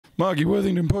Marky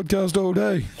Worthington podcast all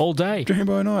day. All day. Dream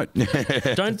by night.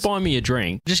 Don't buy me a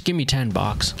drink. Just give me $10.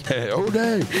 All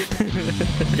day.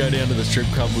 Go down to the strip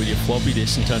club with your floppy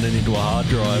disk and turn it into a hard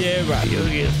drive. Yeah, bro. You'll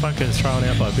get fucking thrown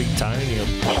out by Big Tony.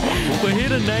 We're here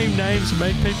to name names and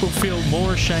make people feel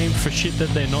more ashamed for shit that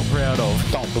they're not proud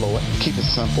of. Don't blow it. Keep it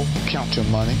simple. Count your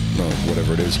money. Oh,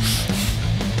 whatever it is.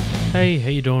 Hey, how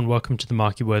you doing? Welcome to the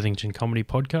Marky Worthington Comedy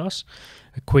Podcast.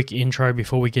 A quick intro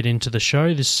before we get into the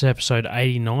show. This is episode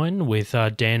 89 with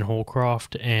Dan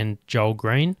Hawcroft and Joel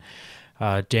Green.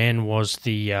 Dan was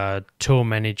the tour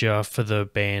manager for the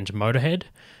band Motörhead,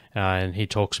 and he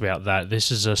talks about that. This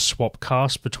is a swap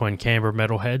cast between Canberra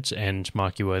Metalheads and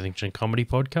Marky Worthington Comedy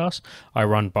Podcast. I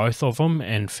run both of them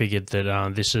and figured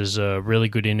that this is a really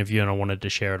good interview and I wanted to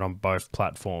share it on both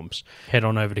platforms. Head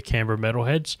on over to Canberra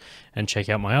Metalheads and check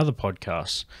out my other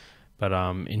podcasts. But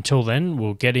until then,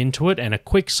 we'll get into it. And a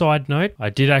quick side note, I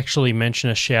did actually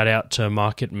mention a shout out to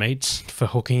Market Meats for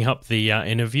hooking up the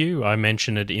interview. I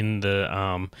mentioned it in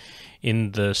the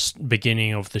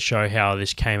beginning of the show how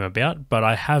this came about, but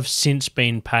I have since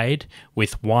been paid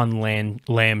with one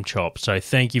lamb chop. So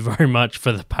thank you very much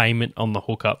for the payment on the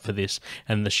hookup for this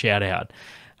and the shout out.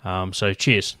 So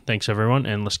cheers. Thanks everyone,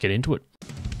 and let's get into it.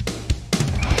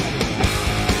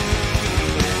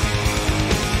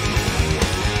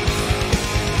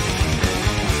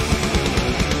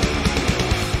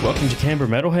 Welcome to Canberra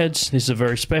Metalheads. This is a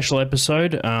very special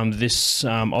episode. This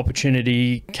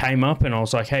opportunity came up and I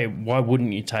was like, hey, why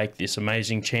wouldn't you take this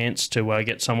amazing chance to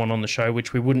get someone on the show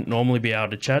which we wouldn't normally be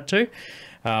able to chat to?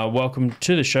 Welcome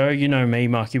to the show. You know me,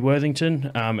 Marky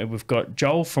Worthington. And we've got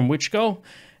Joel from Witchskull,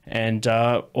 and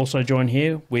also join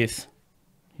here with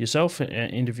yourself.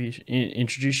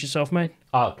 Introduce yourself, mate.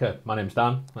 Oh, okay. My name's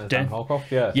Dan. Dan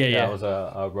Hawcroft. Yeah. I was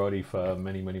a roadie for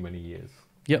many years.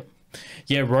 Yep.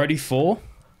 Yeah, roadie for?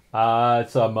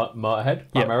 It's a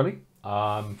Motörhead primarily.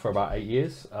 For about 8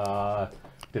 years.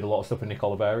 Did a lot of stuff with Nick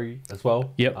Oliveri as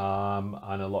well. Yep.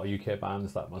 And a lot of UK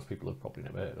bands that most people have probably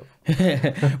never heard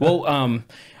of. Well,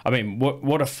 I mean,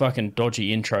 what a fucking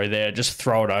dodgy intro there. Just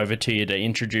throw it over to you to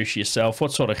introduce yourself.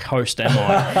 What sort of host am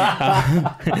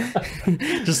I?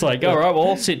 Just like, all right, well,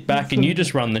 I'll sit back and you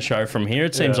just run the show from here.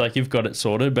 It seems like you've got it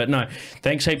sorted. But no,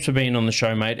 thanks heaps for being on the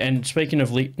show, mate. And speaking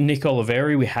of Nick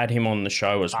Oliveri, we had him on the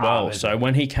show as well. So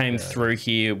when he came through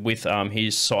here with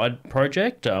his side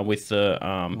project with the...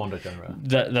 Mondo Generator.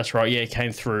 That's right, yeah, he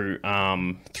came through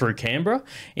Canberra,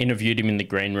 interviewed him in the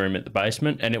green room at the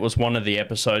basement, and it was one of the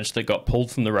episodes that got pulled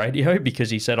from the radio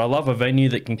because he said, I love a venue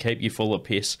that can keep you full of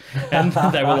piss. And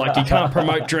they were like, you can't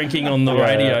promote drinking on the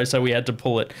radio, so we had to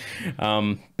pull it.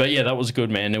 But yeah, that was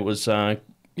good, man. It was...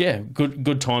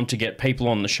 good time to get people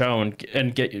on the show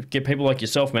and get people like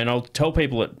yourself, man. I'll tell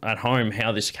people at home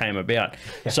how this came about.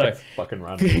 So fucking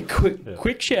random.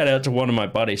 Quick shout out to one of my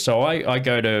buddies. So I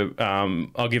go to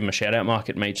I'll give him a shout out,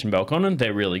 Market Meats in Belconnen.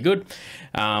 They're really good.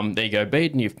 There you go,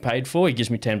 Beat, and you've paid for. He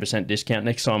gives me 10% discount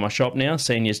next time I shop now.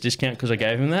 Seniors discount because I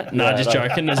gave him that. No, just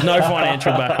joking. There's no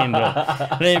financial back end.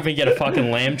 I didn't even get a fucking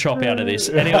lamb chop out of this.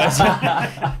 Anyways,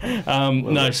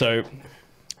 so.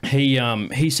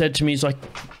 He said to me, he's like,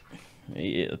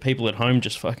 the people at home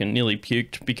just fucking nearly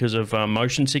puked because of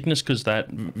motion sickness because that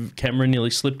camera nearly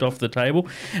slipped off the table.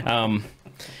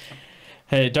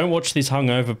 Hey, don't watch this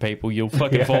hungover, people. You'll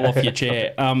fucking fall off your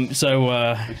chair. We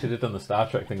should have done the Star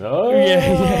Trek thing. Oh!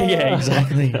 Yeah,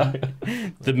 exactly.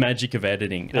 The magic of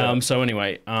editing. Yeah. So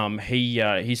anyway,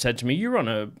 he said to me, you're on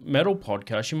a metal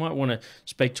podcast. You might want to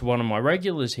speak to one of my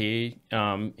regulars here.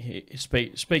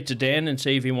 Speak to Dan and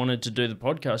see if he wanted to do the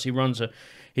podcast.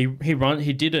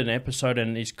 He did an episode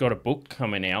and he's got a book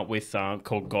coming out with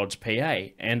called God's PA.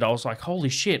 And I was like, holy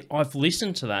shit, I've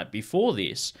listened to that before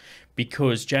this.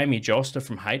 Because Jamie Joster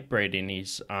from Hatebreed in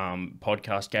his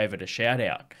podcast gave it a shout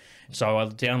out. So I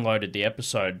downloaded the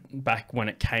episode back when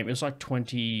it came. It was like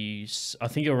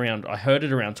I heard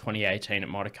it around 2018. It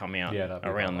might have come out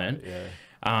around then.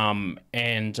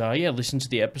 Yeah. Listened to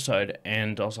the episode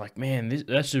and I was like, man,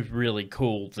 that's just really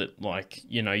cool that, like,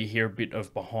 you know, you hear a bit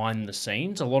of behind the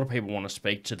scenes. A lot of people want to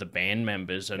speak to the band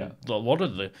members, and a lot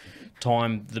of the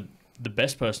time the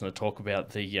best person to talk about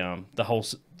the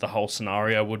whole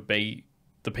scenario would be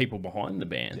the people behind the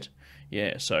band.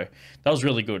 Yeah, so that was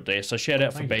really good there. So shout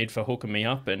out for Bede for hooking me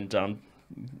up and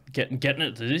getting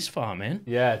it to this far, man.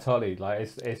 Yeah, totally. Like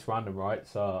it's random, right?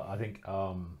 So I think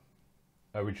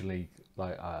originally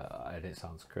and it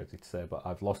sounds crazy to say, but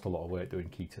I've lost a lot of weight doing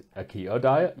a keto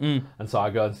diet, and so I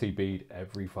go and see Bede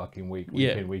every fucking week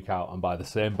in, week out, and buy the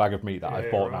same bag of meat that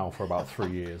I've bought now for about 3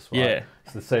 years. Right? Yeah,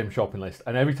 it's the same shopping list,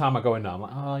 and every time I go in there, I'm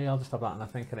like, oh yeah, I'll just have that, and I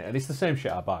think and it's the same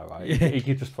shit I buy, right? He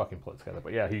could just fucking put it together.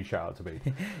 But yeah, huge shout out to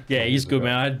Bede. Yeah, he's good,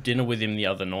 man. I had dinner with him the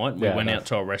other night. We went out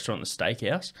to a restaurant, the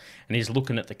steakhouse, and he's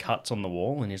looking at the cuts on the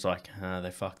wall, and he's like,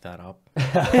 they fucked that up.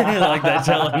 Like they're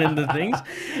telling him the things.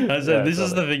 I said, this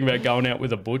is the thing about going out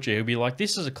with a butcher. He'll be like,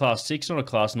 this is a class 6, not a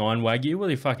class 9 Wagyu. Will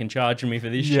you fucking charging me for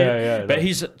this shit? Yeah, but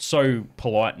he's so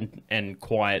polite and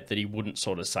quiet that he wouldn't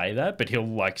sort of say that, but he'll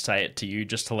like say it to you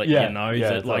just to let you know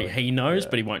that like he knows,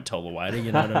 but he won't tell the waiter,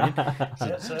 you know what I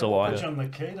mean? So touch on the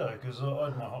keto, because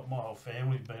my whole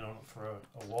family's been on it for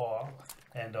a while,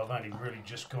 and I've only really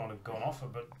just kind of gone off it,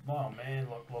 but my man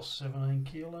like lost 17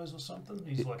 kilos or something.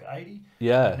 He's like 80.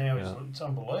 Yeah. And now it's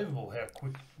unbelievable how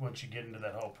quick once you get into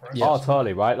that whole process. Oh,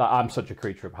 totally, right? Like I'm such a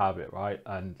creature of habit, right?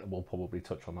 And we'll probably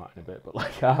touch on that in a bit, but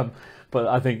like but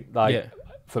I think like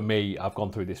for me, I've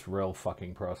gone through this real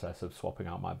fucking process of swapping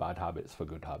out my bad habits for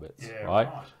good habits, right?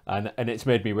 And it's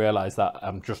made me realise that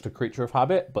I'm just a creature of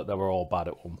habit, but they were all bad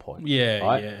at one point.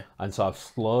 Right? And so I've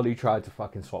slowly tried to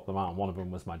fucking swap them out, and one of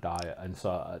them was my diet. And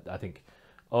so I think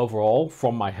overall,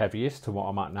 from my heaviest to what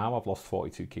I'm at now, I've lost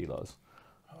 42 kilos.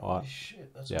 Holy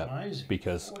shit, that's amazing.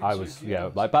 Because I was,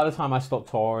 like by the time I stopped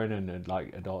touring and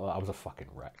like, I was a fucking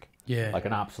wreck. Yeah. Like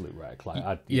an absolute wreck. Like,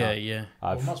 well,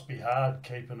 it must be hard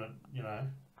keeping it,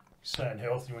 staying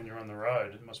healthy when you're on the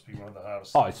road. It must be one of the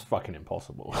hardest things. Oh, it's fucking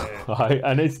impossible.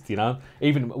 And it's,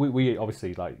 even we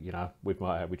obviously, like, with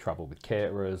we travel with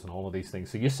caterers and all of these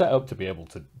things. So you're set up to be able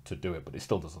to do it, but it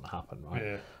still doesn't happen, right?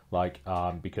 Yeah. Like,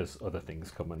 because other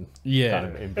things come and kind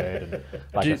of invade. And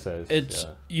like I said,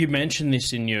 you mentioned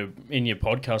this in your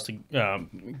podcast,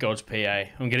 God's PA.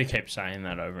 I'm going to keep saying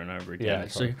that over and over again.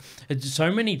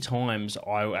 So many times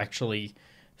I actually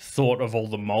thought of all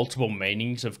the multiple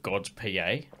meanings of God's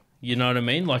PA. You know what I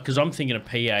mean? Like, because I'm thinking of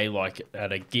PA like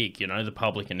at a gig, the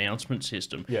public announcement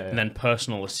system, and then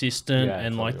personal assistant,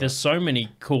 and like there's so many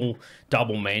cool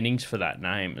double meanings for that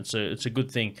name. It's a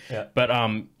good thing. Yeah. But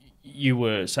you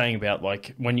were saying about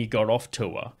like when you got off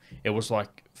tour, it was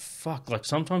like fuck. Like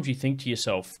sometimes you think to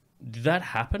yourself, did that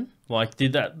happen? Like,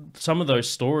 some of those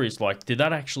stories, like,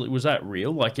 was that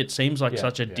real? Like, it seems like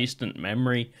such a distant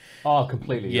memory. Oh,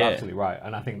 completely. You're absolutely right.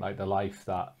 And I think like the life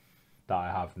that I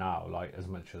have now, like as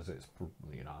much as it's,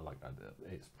 like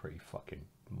it's pretty fucking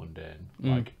mundane.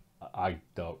 Like I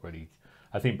don't really,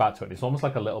 I think back to it, it's almost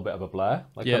like a little bit of a blur,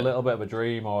 like a little bit of a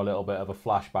dream or a little bit of a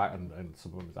flashback, and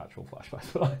some of them is actual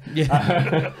flashbacks.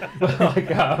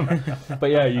 But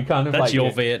yeah, you kind of that's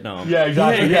your Vietnam. Yeah,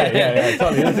 exactly. Yeah.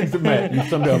 Totally. That's things to admit. You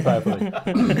summed it up perfectly.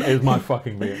 It was my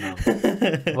fucking Vietnam.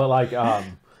 But like,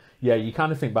 yeah, you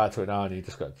kind of think back to it now, and you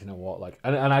just go, you know what, like,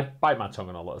 and I bite my tongue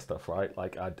on a lot of stuff, right?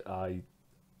 Like,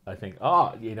 I think,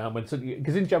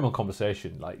 because in general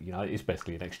conversation, like, it's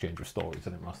basically an exchange of stories,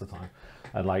 isn't it, most of the time?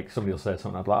 And like, somebody will say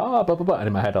something, I'll be like, blah, blah, blah, and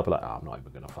in my head I'll be like, I'm not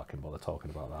even going to fucking bother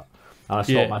talking about that. And I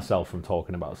stop myself from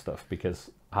talking about stuff, because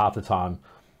half the time,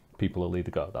 people will either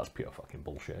go, that's pure fucking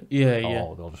bullshit.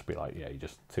 Or they'll just be like, yeah, you're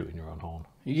just tooting your own horn.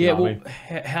 You know what I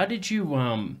mean? How did you,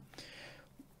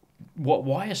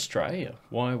 why Australia?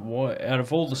 Why out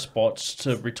of all the spots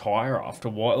to retire after?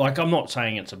 Why? Like, I'm not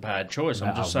saying it's a bad choice.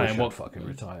 I'm just saying what fucking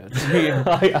retired.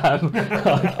 I am.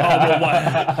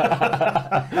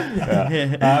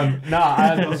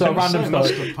 So random stuff.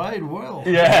 Must have paid well.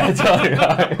 Yeah, totally.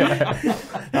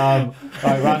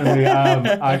 Randomly,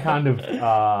 I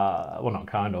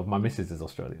kind of, my missus is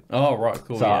Australian. Oh, right,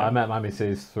 cool. So I met my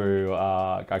missus through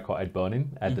a guy called Ed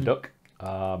Bonin, Ed the Duck,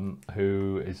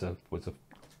 who was a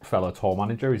fellow tour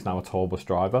manager. He's now a tour bus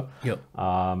driver. Yep.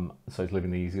 So he's living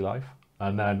the easy life.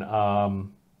 And then,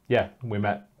 we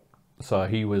met. So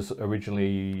he was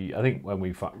originally, I think when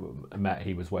we met,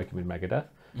 he was working with Megadeth.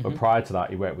 But prior to that,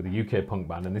 he worked with a UK punk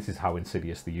band. And this is how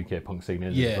insidious the UK punk scene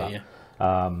is.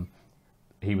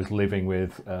 He was living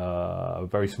with a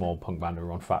very small punk band who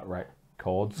were on Fat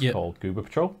Records called Goober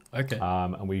Patrol. Okay.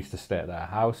 And we used to stay at their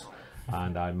house.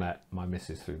 And I met my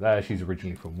missus through there. She's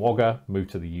originally from Wagga, moved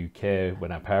to the UK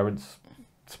when her parents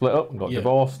split up and got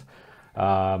divorced.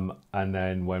 And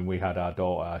then when we had our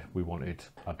daughter, we wanted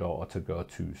our daughter to go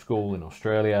to school in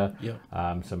Australia.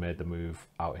 So made the move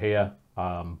out here.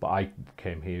 But I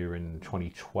came here in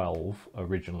 2012,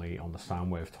 originally on the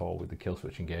Soundwave tour with the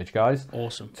Killswitch Engage guys.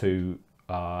 Awesome.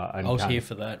 I was here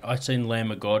for that. I seen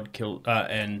Lamb of God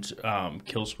and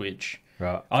Killswitch.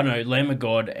 Right. I know Lamb of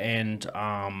God and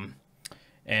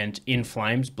and In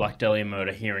Flames, Black Dahlia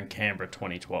Murder here in Canberra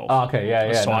 2012. Oh, okay, yeah, A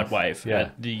yeah. side nice. wave Yeah.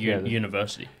 at the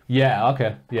university. Yeah,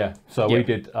 okay, yeah. So Yeah. we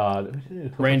did.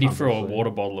 Randy threw a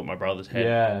water bottle at my brother's head.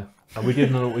 Yeah, and we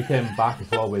did. We came back as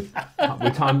well with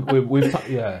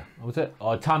yeah. What was it?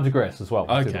 Times of Grace as well.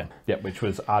 we did Okay. one. Yeah, which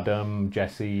was Adam,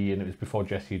 Jesse, and it was before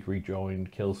Jesse had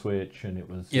rejoined Killswitch, and it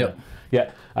was Yep.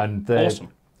 yeah, and Awesome.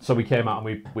 So we came out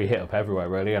and we hit up everywhere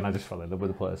really, and I just fell in love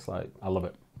with the place. Like I love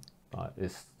it. Like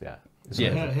it's Yeah.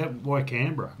 amazing. Why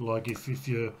Canberra? Like, if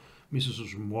your missus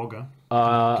was from Wagga,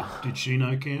 did she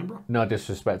know Canberra? No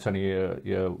disrespect to any of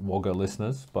your Wagga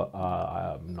listeners, but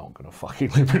I am not gonna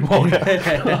fucking live in Wagga.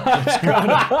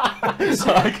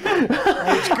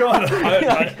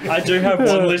 I do have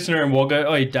one listener in Wagga.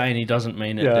 Oh, Dane, he doesn't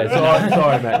mean it. Yeah, dude.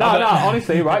 sorry, mate. No,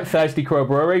 honestly, right? Thirsty Crow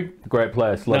Brewery, great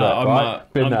place. Love No, it, I'm,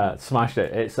 right? Been I'm- there, smashed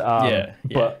it. It's Yeah.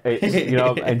 but it's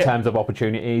in terms of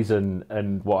opportunities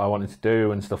and what I wanted to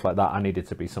do and stuff like that, I needed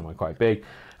to be somewhere quite big.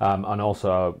 And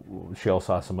also, she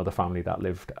also has some other family that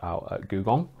lived out at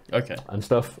Gugong Okay. and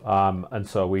stuff. And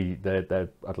so they had a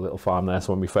little farm there.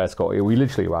 So when we first got here, we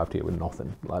literally arrived here with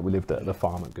nothing. Like we lived at the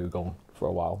farm at Gugong for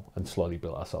a while and slowly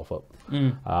built ourselves up.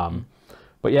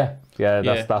 But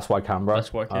that's why Canberra.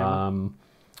 That's why Canberra.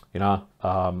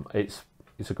 It's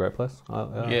a great place. I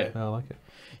like it.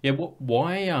 Yeah.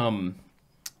 Why?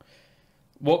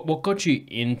 What got you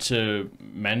into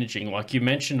managing? Like you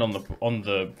mentioned on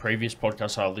the previous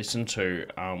podcast I listened to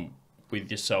with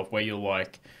yourself, where you're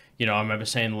like, I remember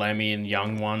seeing Lemmy and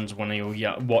Young Ones when you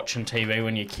were watching TV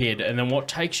when you're a kid, and then what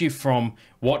takes you from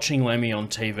watching Lemmy on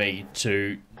TV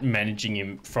to managing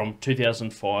him from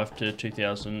 2005 to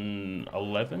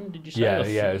 2011? Did you say?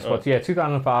 It was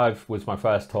 2005 was my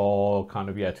first tour.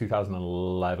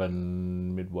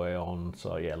 2011 midway on.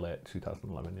 So late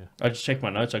 2011. Yeah. I just checked my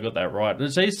notes. I got that right.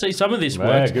 See, some of this Yeah,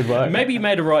 works. good work. Maybe you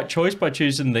made a right choice by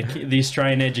choosing the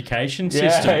Australian education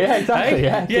system. Yeah, exactly.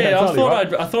 Hey?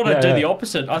 I thought I'd do the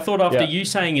opposite. I thought after Yeah. you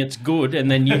saying it's good and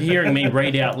then you hearing me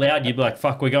read out loud, you'd be like,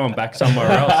 "Fuck, we're going back somewhere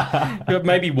else."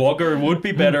 Maybe Wagga would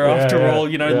be better after all.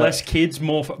 Less kids,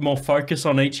 more focus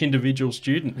on each individual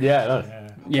student. Yeah,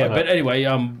 but anyway,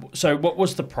 so what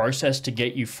was the process to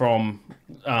get you from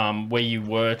where you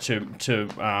were to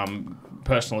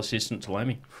personal assistant to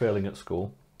Lemmy? Failing at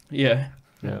school. Yeah.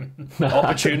 Yeah.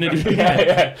 Opportunity. Is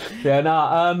that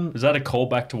a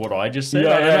callback to what I just said?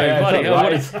 Yeah, I don't know.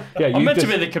 Bloody hell, you I'm meant to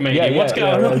be the comedian. What's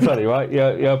going on? Exactly, right?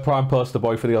 You're a prime poster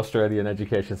boy for the Australian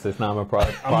education system. I'm a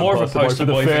prime more of a poster boy poster for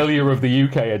the boy for- failure of the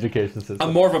UK education system.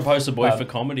 I'm more of a poster boy for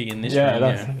comedy in this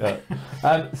room.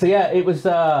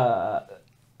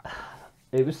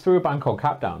 It was through a band called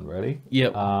Capdown, really.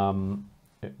 Yep.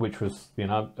 Which was, it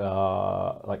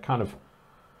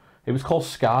was called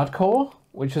Scardcore,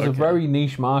 which is a very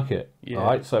niche market,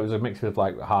 right? So it was a mix of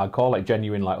like hardcore, like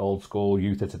genuine, like old school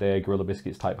Youth of Today, Gorilla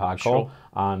Biscuits type hardcore,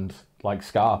 and like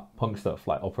ska punk stuff,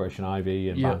 like Operation Ivy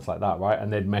and bands like that, right?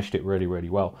 And they'd meshed it really, really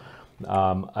well.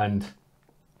 And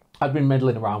I'd been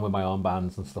meddling around with my own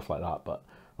bands and stuff like that, but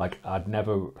like I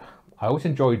always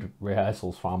enjoyed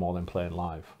rehearsals far more than playing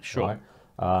live. Sure. Right?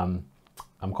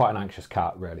 I'm quite an anxious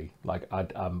cat, really. Like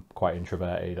I'm quite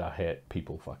introverted. I hate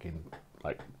people fucking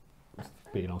like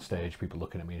being on stage, people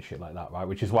looking at me and shit like that, right?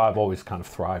 Which is why I've always kind of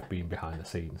thrived being behind the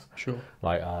scenes. Sure.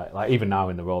 Like even now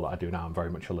in the role that I do now, I'm very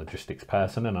much a logistics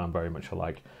person, and I'm very much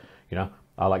a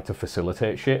I like to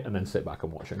facilitate shit and then sit back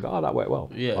and watch and go, oh, that went well.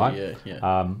 Yeah, right?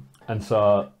 yeah. And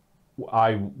so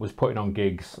I was putting on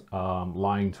gigs,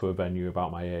 lying to a venue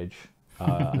about my age,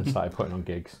 and started putting on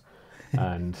gigs,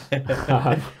 and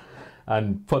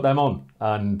and put them on,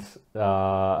 and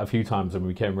a few times, and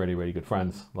we became really, really good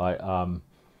friends. Like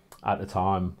at the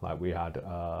time, like we had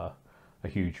a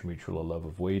huge mutual love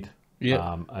of weed.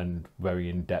 Yeah. And very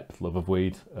in-depth love of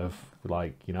weed, of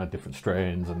like different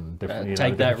strains and different.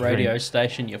 Take that different radio strains.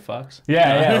 station, you fucks.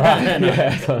 Yeah, right.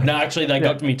 Yeah. No, actually, they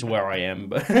got me to where I am,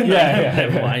 but Yeah.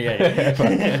 never mind.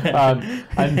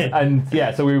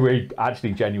 Yeah. So we were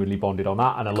actually genuinely bonded on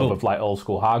that, and a love of like old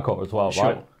school hardcore as well,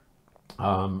 Sure.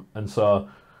 right? And so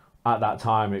at that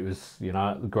time, it was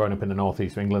growing up in the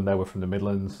northeast of England. They were from the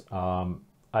Midlands.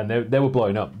 And they were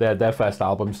blowing up. Their first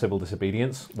album, Civil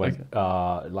Disobedience, kind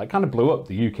of blew up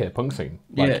the UK punk scene.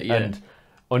 And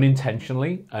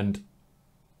unintentionally and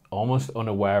almost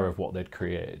unaware of what they'd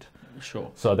created. Sure.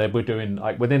 So they were doing,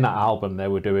 like, within that album, they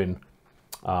were doing,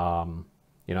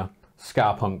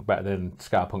 ska punk better than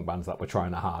ska punk bands that were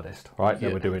trying the hardest, right?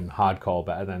 They were doing hardcore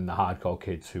better than the hardcore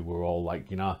kids who were all, like,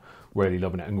 really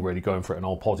loving it and really going for it and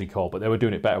all posy-core, but they were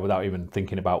doing it better without even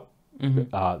thinking about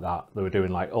that. They were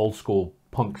doing, like, old school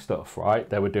punk stuff, right?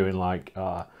 They were doing like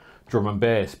drum and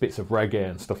bass, bits of reggae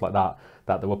and stuff like that,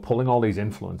 that they were pulling all these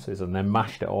influences and then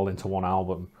mashed it all into one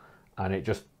album, and it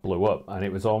just blew up. And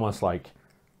it was almost like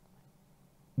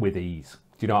with ease.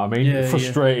 Do you know what I mean? Yeah,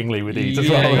 Frustratingly with ease as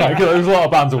Yeah, well. yeah. Like, there was a lot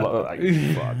of bands who were like,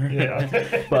 fuck.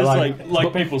 Yeah. But It's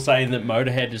like people saying that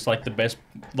Motörhead is like the best,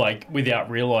 like without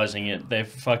realizing it, they've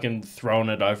fucking thrown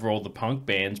it over all the punk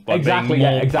bands by Exactly, being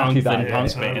yeah, more exactly punk than that,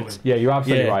 punk totally. bands. yeah, you're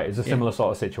absolutely Yeah, right. It's a similar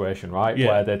sort of situation, right? Yeah.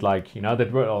 Where they'd like, you know,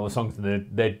 they'd written all the songs and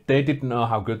they didn't know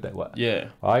how good they were. Yeah.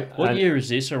 Right? What And year is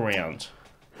this around?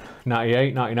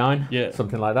 98, 99, Yeah.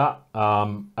 something like that.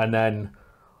 And then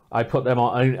I put them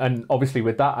on, and obviously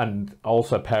with that, and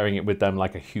also pairing it with them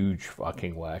like a huge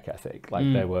fucking work ethic.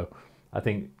 Like they were, I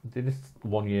think this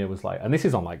one year was like, and this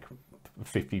is on like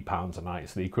 £50 a night,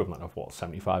 so the equivalent of what,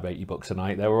 75, 80 bucks a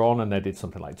night they were on, and they did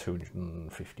something like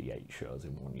 258 shows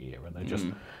in 1 year, and they're just,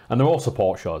 and they're all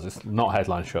support shows. It's not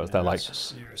headline shows. They're like, That's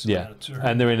a serious yeah, amount of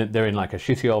touring. and they're in like a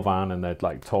shitty old van, and they'd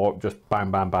like tour, just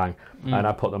bang, bang, bang. And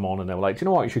I put them on, and they were like, "Do you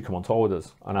know what? You should come on tour with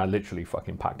us." And I literally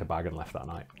fucking packed a bag and left that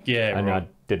night. Yeah, and right. I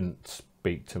didn't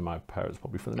speak to my parents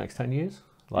probably for the next 10 years.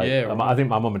 Like, Yeah, right. I think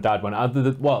my mum and dad went.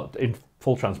 Well, in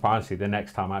full transparency, the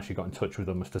next time I actually got in touch with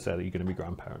them was to say that you're going to be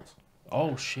grandparents.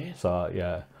 Oh shit. So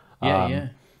yeah, Yeah.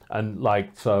 and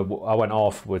like, so I went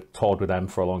off toured with them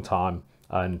for a long time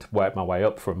and worked my way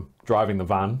up from driving the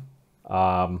van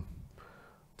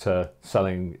to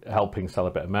helping sell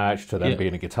a bit of merch, to then Yeah.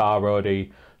 being a guitar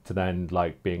roadie, to then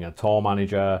like being a tour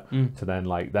manager, to then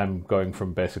like them going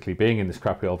from basically being in this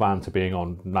crappy old van to being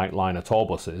on nightliner tour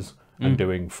buses and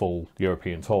doing full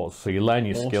European tours. So you learn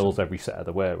your skills every set of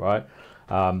the way, right?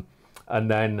 And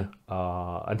then,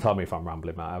 and tell me if I'm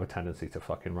rambling, Matt. I have a tendency to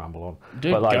fucking ramble on.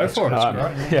 Dude, But, like, go for it.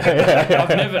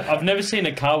 I've never seen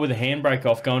a car with a handbrake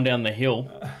off going down the hill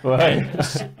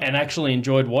and actually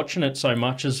enjoyed watching it so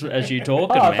much as you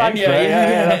talking, Oh, man. thanks,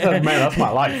 man, that's my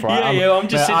life, right? I'm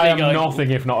just sitting I there am going,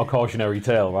 nothing if not a cautionary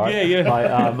tale, right? Yeah, yeah.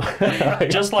 Like,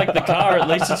 just like the car, at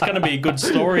least it's going to be a good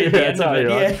story at the end of it.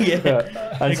 totally, right.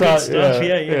 Yeah. And Good stuff,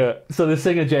 yeah. So the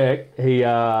singer Jake, he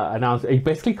announced, he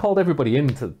basically called everybody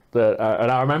into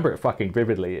and I remember it fucking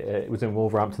vividly. It was in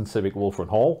Wolverhampton Civic Wolfram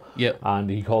Hall. Yep. And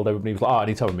he called everybody. He was like, "Oh, I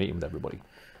need to have a meeting with everybody."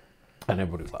 And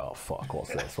everybody was like, "Oh fuck,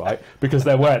 what's this?" Right? Because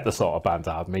they weren't the sort of band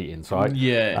to have meetings, right?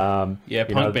 Yeah. You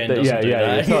Punk know, band doesn't do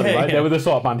that. totally, Yeah, right? yeah. They were the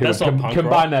sort of band who That's would not punk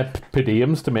combine their per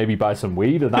diems to maybe buy some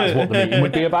weed, and that's what the meeting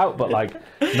would be about. But like,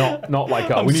 not like,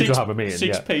 oh, we need to have a meeting.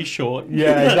 Six Yeah. P short.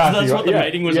 Yeah, exactly. That's what the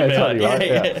meeting was about. Totally right,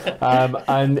 Yeah.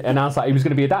 And announced that he was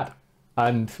going to be a dad,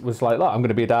 and was like, "Look, I'm going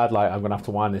to be a dad. Like, I'm going to have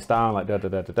to wind this down. Like, da da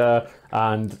da da da."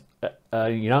 And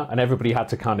you know, and everybody had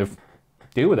to kind of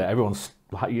deal with it. Everyone's,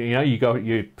 you know,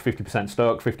 you're 50%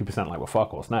 stoked, 50% like, well,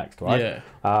 fuck, what's next, right?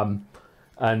 Yeah.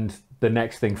 And the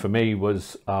next thing for me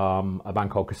was a band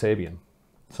called Kasabian.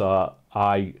 So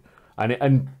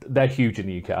and they're huge in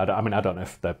the UK. I mean, I don't know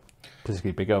if they're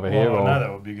particularly big over here. Well, or... I know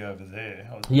they were big over there.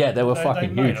 Yeah, they were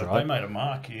fucking made huge, They right? made a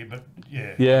mark here, but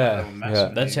yeah. Yeah, they were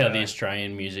massive That's in how UK. the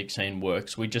Australian music scene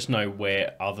works. We just know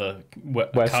where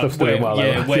stuff's doing well,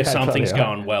 yeah, where yeah, something's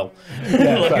totally, going well.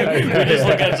 Yeah, Like, we just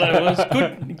look at it and say,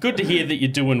 well, it's good to hear that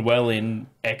you're doing well in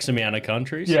X amount of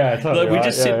countries. Yeah, totally Like, we right,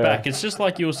 just yeah, sit yeah. back. It's just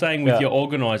like you were saying with Yeah. your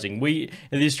organising. We,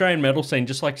 in the Australian metal scene,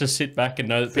 just like to sit back and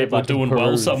know that people are Back in doing well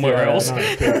Peru. somewhere Yeah, else.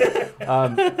 nice, yeah.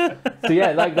 So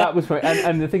yeah, like that was,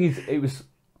 and the thing is, it was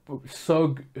so.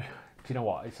 Do you know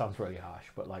what? It sounds really harsh,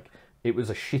 but like it was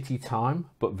a shitty time,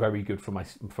 but very good for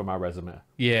my resume.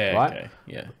 Yeah, Right? okay,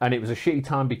 yeah. And it was a shitty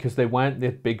time because they weren't the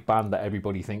big band that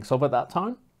everybody thinks of at that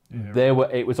time. Yeah, They were.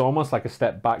 It was almost like a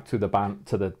step back to the band,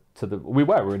 to the.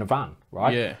 We're in a van,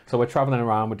 right? Yeah. So we're traveling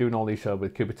around. We're doing all these shows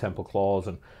with Cooper Temple Claws,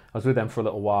 and I was with them for a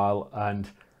little while, and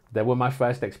they were my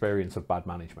first experience of bad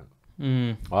management.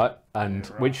 Right, and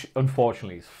Yeah, right. which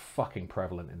unfortunately is fucking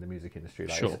prevalent in the music industry.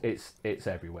 Like, Sure. it's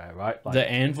everywhere, right? Like, The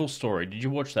Anvil story. Did you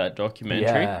watch that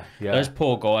documentary? Yeah, yeah. Those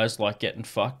poor guys like getting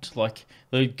fucked. Like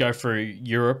they go through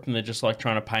Europe and they're just like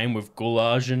trying to pay him with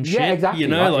goulash and shit. Yeah, exactly, You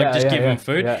know, right. like Yeah, just yeah, give yeah, him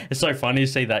food. yeah. It's so funny to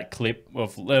see that clip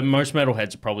of most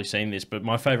metalheads have probably seen this, but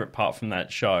my favorite part from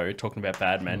that show, talking about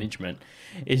bad management,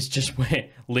 is just where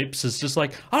Lips is just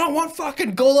like, I don't want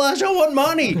fucking goulash, I want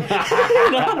money. You know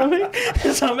what I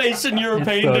mean? Some Eastern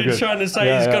European so dude good. trying to say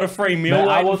Yeah, he's yeah. got a free meal. Man,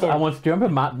 I waiting for him. once. Do you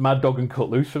remember Mad Dog and Cut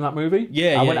Loose from that movie? Yeah,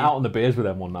 I yeah, went yeah. out on the beers with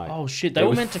them one night. Oh shit! They It were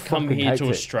was meant to come fucking here to hectic.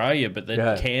 Australia, but they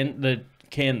Yeah.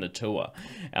 canned the tour.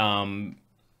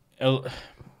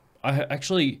 I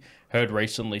actually heard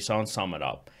recently someone sum it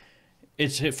up.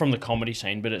 It's from the comedy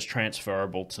scene, but it's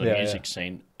transferable to the Yeah, music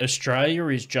scene. Australia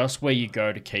is just where you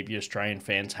go to keep your Australian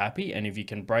fans happy, and if you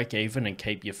can break even and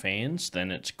keep your fans,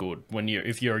 then it's good.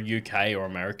 If you're a UK or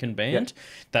American band,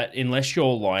 that unless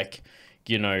you're like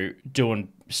you know, doing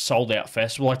sold out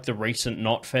festival, like the recent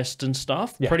Knot Fest and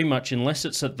stuff, pretty much, unless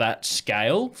it's at that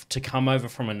scale, to come over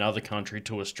from another country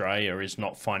to Australia is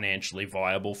not financially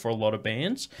viable for a lot of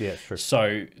bands. Yeah, it's true.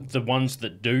 So the ones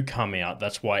that do come out,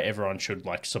 that's why everyone should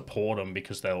like support them,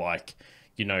 because they're like,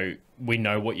 you know, we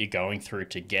know what you're going through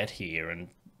to get here and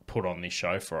put on this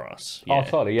show for us. Oh,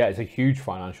 totally. Yeah, it's a huge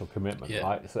financial commitment, Yeah.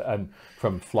 right? So, and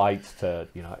from flights to,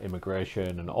 you know,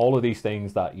 immigration and all of these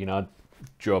things that, you know,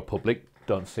 Joe public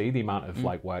don't see, the amount of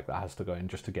like work that has to go in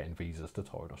just to getting visas to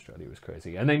tour in Australia was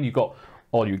crazy. And then you've got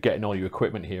all your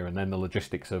equipment here, and then the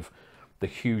logistics of the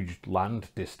huge land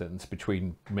distance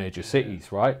between major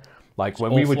cities, right? Like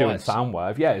when we were doing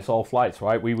Soundwave, it's all flights,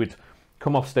 right? We would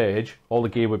come off stage, all the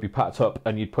gear would be packed up,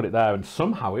 and you'd put it there, and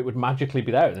somehow it would magically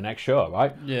be there at the next show,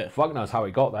 right? Yeah. Fuck knows how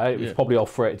it got there. It was probably all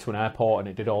freighted to an airport, and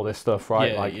it did all this stuff,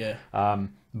 right?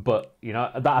 But you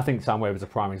know, that I think Soundwave is a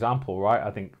prime example, right?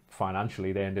 I think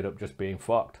financially they ended up just being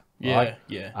fucked. Right?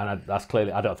 Yeah. And that's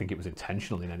clearly, I don't think it was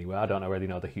intentional in any way. I don't really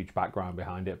know the huge background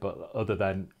behind it, but other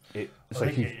than it's I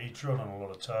think he trod on a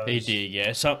lot of toes. He did,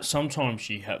 yeah. So, sometimes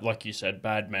you have, like you said,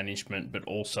 bad management, but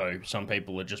also some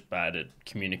people are just bad at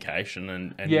communication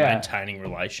and maintaining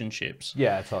relationships.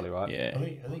 Yeah, totally right. Yeah.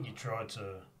 I think he tried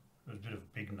to. It was a bit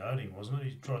of big noting, wasn't it?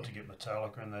 He tried to get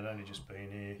Metallica, and they'd only just been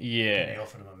here. Yeah. He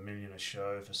offered him $1 million a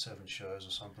show for 7 shows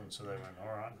or something, so they went,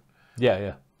 all right.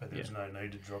 Yeah. But there was no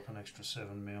need to drop an extra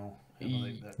 $7 mil.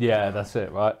 Yeah, that's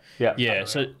it, right? Yeah. Yeah.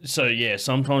 So yeah,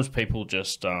 sometimes people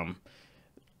just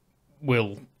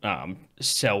will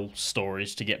sell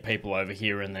stories to get people over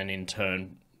here, and then in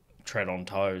turn tread on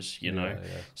toes, you know.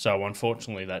 So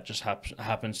unfortunately, that just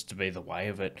happens to be the way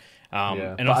of it.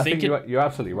 And but I think you're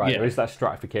absolutely right. There is that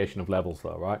stratification of levels,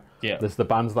 though, right? Yeah. There's the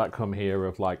bands that come here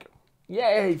of like,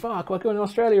 yay, fuck, we're going to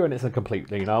Australia, and it's a complete,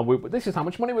 you know, this is how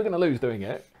much money we're going to lose doing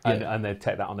it, and they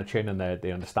take that on the chin, and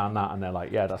they understand that, and they're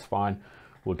like, yeah, that's fine,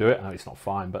 we'll do it. No, it's not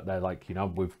fine, but they're like, you know,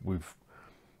 we've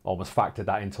almost factored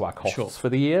that into our costs for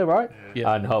the year, right?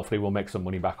 Yeah. And hopefully we'll make some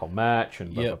money back on merch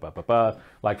and blah, blah, blah, blah.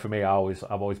 Like for me,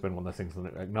 I've always been one of those things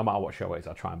that, like, no matter what show it is,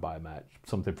 I try and buy a merch,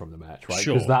 something from the merch, right?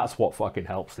 Because that's what fucking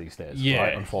helps these days,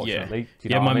 right? Unfortunately. Do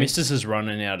you know my missus is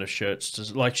running out of shirts.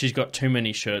 She's got too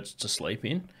many shirts to sleep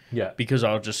in. Yeah. Because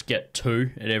I'll just get 2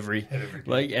 at every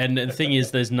like, and the thing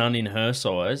is, there's none in her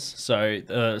size, so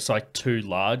it's like 2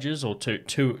 larges or two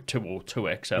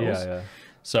XLs. Yeah.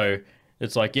 So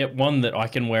it's like, one that I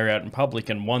can wear out in public,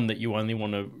 and one that you only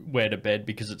want to wear to bed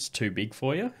because it's too big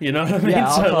for you. You know what I mean? Yeah,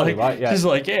 so totally, like, right, yeah. she's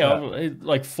like,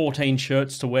 like 14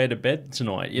 shirts to wear to bed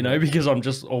tonight, you know, because I'm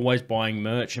just always buying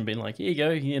merch and being like, here you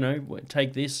go, you know,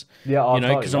 take this. Yeah, you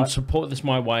know, because this is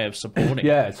my way of supporting.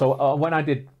 Yeah, so when I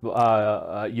did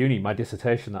uni, my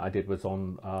dissertation that I did was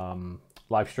on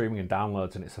live streaming and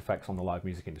downloads and its effects on the live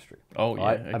music industry. Oh,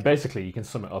 right? yeah. Okay. And basically, you can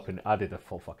sum it up in, I did a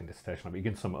full fucking dissertation on it, but you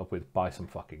can sum it up with buy some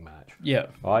fucking merch. Yeah.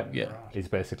 Right? Yeah. It's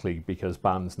basically because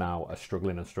bands now are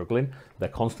struggling. They're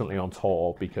constantly on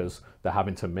tour because they're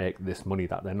having to make this money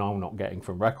that they're now not getting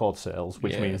from record sales,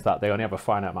 which means that they only have a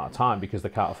finite amount of time because they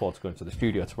can't afford to go into the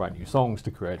studio to write new songs,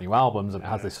 to create new albums, and it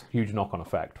has this huge knock-on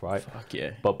effect, right? Fuck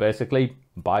yeah. But basically,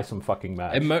 buy some fucking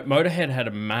merch. And Motörhead had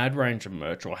a mad range of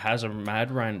merch, or has a mad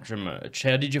range of merch.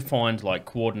 How did you find like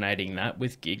coordinating that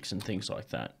with gigs and things like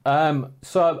that?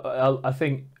 So I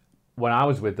think when I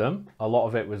was with them, a lot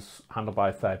of it was handled by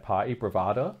a third party,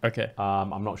 Bravado. Okay.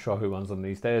 I'm not sure who runs them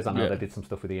these days. I know they did some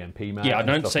stuff with EMP merch. Yeah, I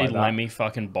don't see like Lemmy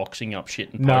fucking boxing up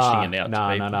shit and posting it out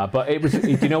to people. No. But it was,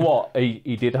 you know what?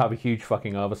 He did have a huge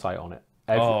fucking oversight on it.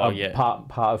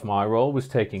 Part of my role was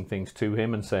taking things to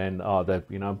him and saying,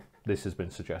 you know, this has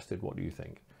been suggested. What do you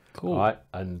think? Cool. Right?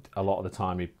 And a lot of the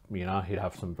time, he'd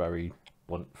have some very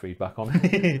blunt feedback on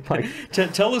it. Like,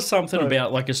 tell us something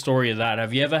about like a story of that.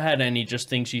 Have you ever had any just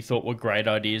things you thought were great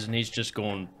ideas and he's just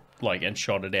gone like and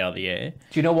shot it out of the air?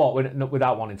 Do you know what?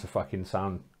 Without wanting to fucking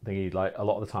sound thingy, like a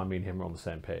lot of the time, me and him are on the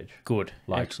same page. Good.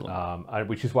 Like, excellent.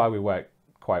 Which is why we work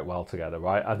quite well together,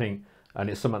 right? I think, and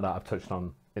it's something that I've touched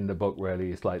on in the book.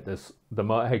 Really, is like this: the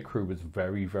Motörhead crew was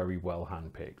very, very well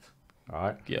handpicked.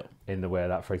 Right. Yeah. In the way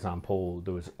that, for example,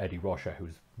 there was Eddie Rocher, who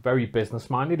was very business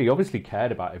minded. He obviously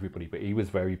cared about everybody, but he was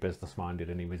very business minded,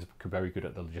 and he was very good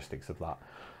at the logistics of that.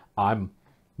 I'm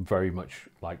very much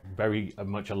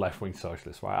a left wing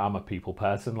socialist, right? I'm a people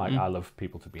person. Like I love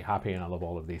people to be happy, and I love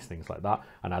all of these things like that,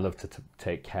 and I love to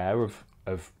take care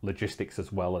of logistics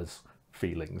as well as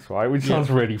feelings, right? Which sounds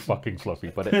really fucking fluffy,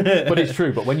 but it's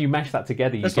true. But when you mesh that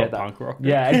together, you get that punk rock.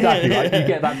 Yeah, exactly. Right? You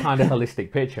get that kind of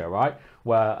holistic picture, right?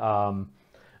 Where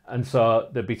and so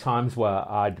there'd be times where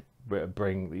I'd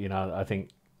bring, you know, I think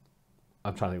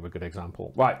I'm trying to think of a good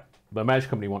example. Right. the merch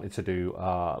company wanted to do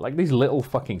like these little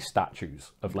fucking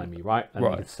statues of Lemmy, right? And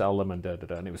you could sell them and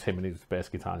and it was him and his bass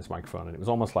guitar and his microphone, and it was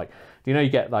almost like, do you know, you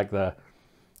get like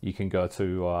you can go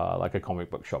to like a comic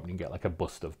book shop and you can get like a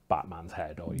bust of Batman's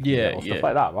head or you can get stuff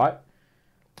like that, right?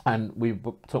 And we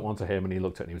took one to him and he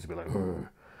looked at it and he was a bit like, ugh.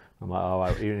 I'm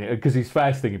like, oh, because his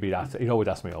first thing he'd be asked, he'd always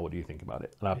ask me, oh, what do you think about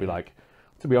it? And I'd be like,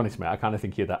 to be honest, mate, I kind of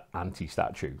think you're that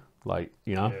anti-statue. Like,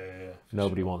 you know,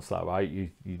 nobody wants that,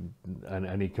 right?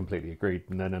 And he completely agreed.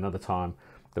 And then another time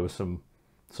there was some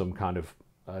kind of,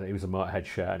 it was a Motörhead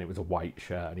shirt and it was a white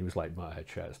shirt and he was like, Motörhead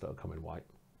shirts don't come in white.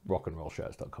 Rock and roll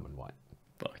shirts don't come in white.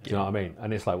 Do you know what I mean?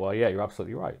 And it's like, well, yeah, you're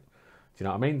absolutely right. Do you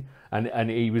know what I mean? And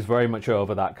he was very much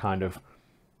over that kind of,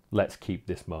 let's keep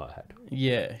this Motörhead.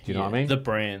 Yeah. Do you know what I mean? The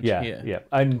brand. Yeah.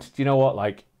 And do you know what?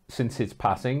 Like, since his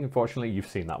passing, unfortunately, you've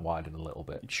seen that widen a little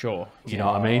bit. Sure. Do you know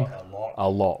what I mean? A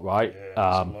lot, right? Yeah,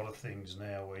 there's a lot of things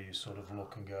now where you sort of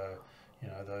look and go, you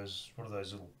know, what are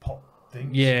those little pop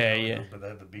things? Yeah. But they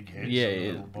have the big heads. Yeah, and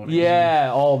the little bodies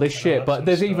yeah, all this shit. that But sort of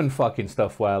there's stuff. even fucking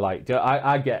stuff where, like,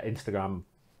 I get Instagram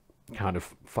kind of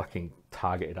fucking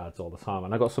targeted ads all the time.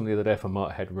 And I got some the other day for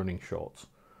Motörhead running shorts,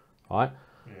 right?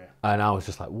 Yeah. And I was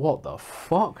just like, what the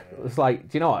fuck? It's like,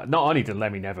 do you know what? Not only did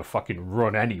Lemmy never fucking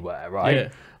run anywhere, right? Yeah.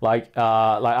 Like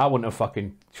I wouldn't have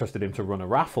fucking trusted him to run a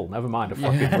raffle, never mind a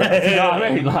fucking race. You know what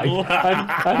I mean? Like,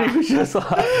 and he was just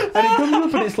like, and he comes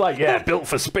up and it's like, yeah, built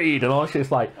for speed and all shit.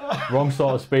 It's like, wrong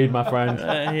sort of speed, my friend.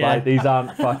 Like, these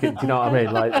aren't fucking, do you know what I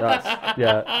mean? Like, that's,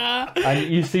 yeah. And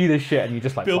you see this shit and you're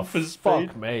just like, Built oh, for fuck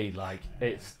speed. me. Like,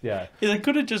 it's, yeah. They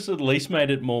could have just at least made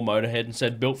it more Motörhead and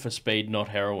said built for speed, not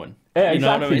heroin. Yeah, you know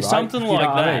what I exactly, mean? right? Something You know like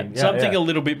what I that. mean? Yeah, Something yeah. a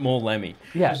little bit more Lemmy.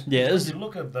 Yeah. Yeah. When you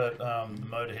look at that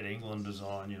Motörhead England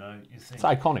design, you know, you think It's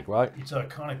iconic, right? it's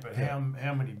iconic, but how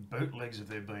many bootlegs have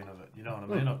there been of it? You know what I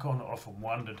mean? I kind of often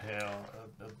wondered how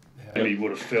he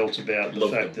would have felt about the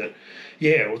fact that,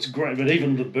 yeah, well, it's great, but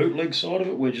even the bootleg side of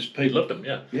it, where just people Loved them,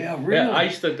 yeah. Yeah, really. Yeah, I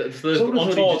used to, So what on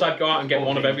does tours, he- I'd go out and get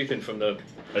one of everything from the...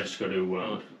 I just got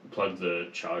to plug the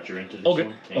charger into this Okay.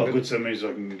 one. Oh, good. So that means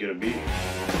I can get a beer.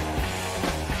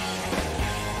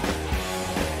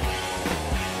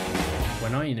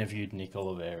 When I interviewed Nick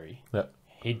Oliveri, Yeah.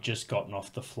 he'd just gotten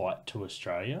off the flight to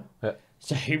Australia. Yeah.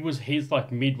 So he's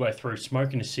like midway through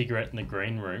smoking a cigarette in the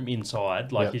green room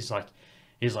inside. Like he's like,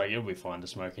 it'll be fine to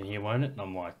smoke in here, won't it? And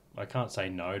I'm like, I can't say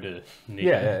no to Nick.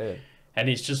 Yeah. And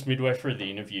he's just midway through the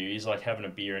interview. He's like having a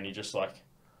beer and he just like.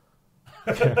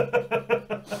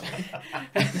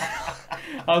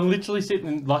 I'm literally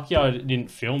sitting. Lucky I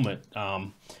didn't film it.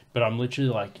 But I'm literally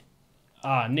like,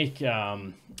 Nick.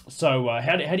 So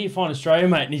how do you find Australia,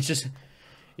 mate? And he's just.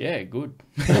 Yeah, good.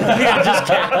 Just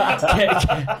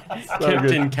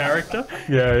kept in character.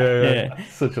 Yeah.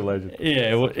 Such a legend.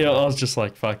 Yeah, well, I was just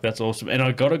like, fuck, that's awesome. And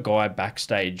I got a guy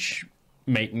backstage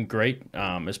meet and greet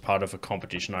as part of a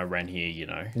competition I ran here, you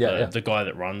know. The guy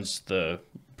that runs the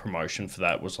promotion for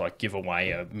that was like give away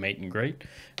a meet and greet,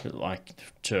 like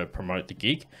to promote the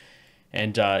gig.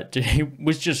 And he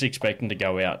was just expecting to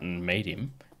go out and meet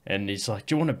him. And he's like,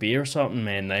 do you want a beer or something,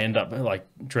 man? They end up like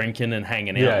drinking and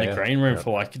hanging out in the green room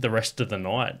for like the rest of the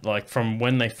night. Like from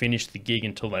when they finished the gig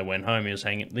until they went home,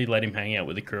 they let him hang out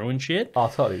with the crew and shit. I'll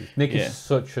tell you, Nick is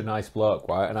such a nice bloke,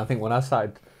 right? And I think when I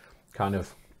started how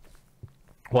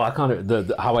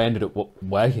I ended up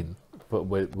working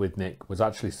with Nick was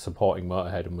actually supporting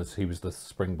Motörhead, and he was the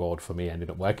springboard for me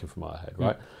ending up working for Motörhead,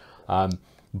 right?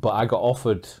 But I got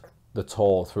offered the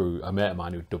tour through a mate of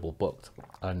mine who double booked,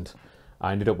 and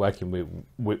I ended up working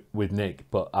with Nick,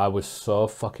 but I was so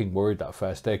fucking worried that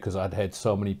first day because I'd heard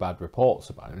so many bad reports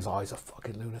about him. He's he's a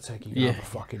fucking lunatic, you have a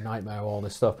fucking nightmare, all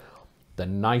this stuff. The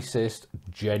nicest,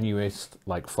 genuinest,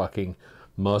 like fucking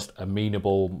most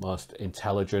amenable, most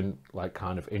intelligent, like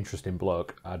kind of interesting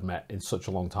bloke I'd met in such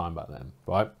a long time back then,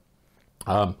 right?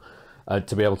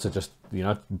 To be able to just, you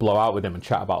know, blow out with him and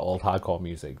chat about old hardcore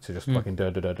music, to just fucking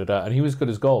da-da-da-da-da. And he was good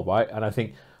as gold, right? And I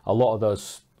think a lot of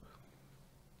those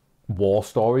war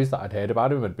stories that I'd heard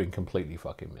about him had been completely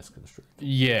fucking misconstrued.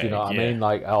 Yeah. Do you know what I mean?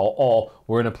 Like, or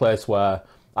we're in a place where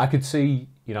I could see,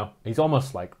 you know, he's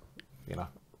almost like, you know,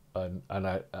 and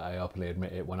I openly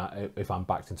admit it, if I'm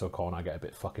backed into a corner, I get a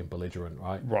bit fucking belligerent,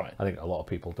 right? Right. I think a lot of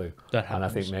people do. That and I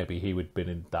happens. think maybe he would been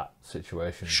in that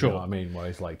situation. Sure. You know what I mean? Where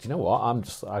he's like, do you know what?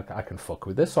 I can fuck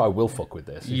with this, so I will fuck with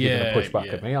this. If you're going to push back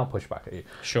at me, I'll push back at you.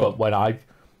 Sure. But when I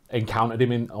encountered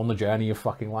him on the journey of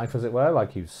fucking life, as it were,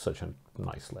 like, he was such a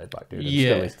nice laid back dude, and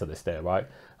still is to this day, right?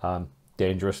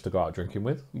 Dangerous to go out drinking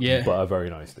with, but a very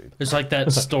nice dude. It's like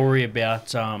that story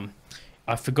about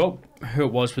I forgot who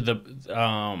it was with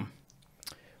the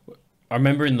I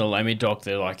remember in the Lemmy doc,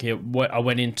 they're like, yeah, I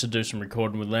went in to do some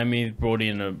recording with Lemmy, brought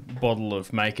in a bottle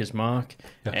of Maker's Mark,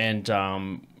 and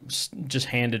just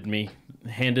handed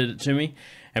it to me.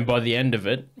 And by the end of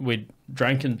it, we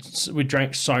drank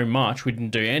so much, we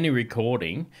didn't do any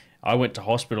recording. I went to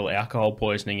hospital, alcohol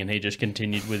poisoning, and he just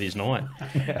continued with his night.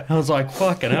 I was like,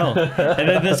 fucking hell. And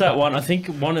then there's that one. I think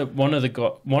one of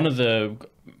the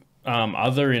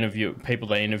other people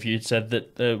they interviewed said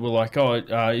that they were like,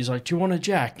 he's like, do you want a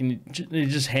Jack? And he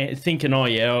just thinking, oh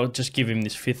yeah, I'll just give him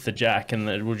this fifth of Jack, and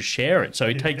we'll just share it. So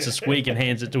he takes a swig and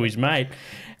hands it to his mate.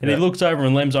 And he looks over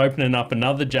and Lem's opening up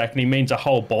another Jack, and he means a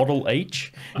whole bottle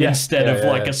each instead of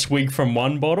a swig from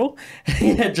one bottle.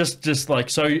 just like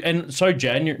so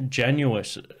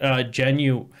generous.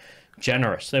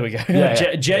 There we go.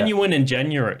 Genuine and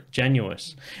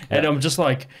generous. And I'm just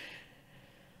like,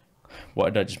 why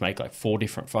did I just make like 4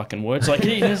 different fucking words? Like,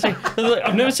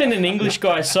 I've never seen an English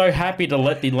guy so happy to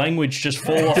let the language just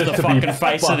fall off the fucking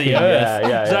face of the earth.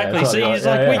 Exactly. See, he's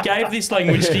like, we gave this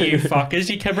language to you fuckers.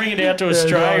 You can bring it out to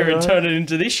Australia and turn it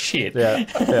into this shit.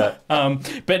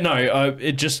 But no,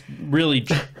 it just really.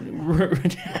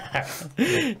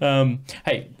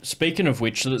 Hey, speaking of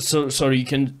which, so you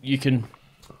can.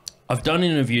 I've done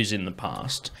interviews in the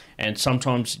past, and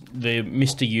sometimes the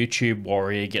Mr. YouTube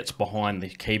warrior gets behind the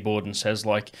keyboard and says,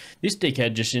 like, this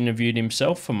dickhead just interviewed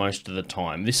himself for most of the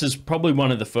time. This is probably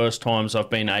one of the first times I've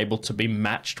been able to be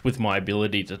matched with my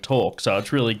ability to talk. So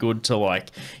it's really good to,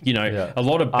 like, a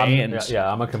lot of bands...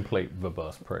 I'm a complete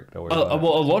verbose prick. A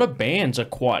lot of bands are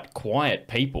quite quiet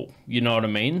people, you know what I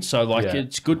mean? So, like,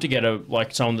 it's good to get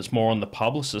someone that's more on the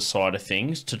publicist side of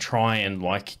things to try and,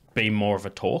 like, be more of a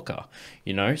talker,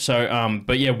 so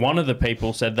but yeah, one of the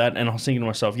people said that, and I was thinking to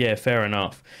myself, yeah, fair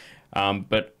enough,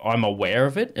 but I'm aware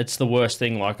of it. It's the worst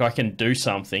thing. Like, I can do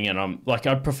something, and I'm like,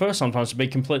 I prefer sometimes to be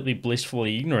completely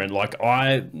blissfully ignorant. Like,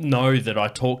 I know that I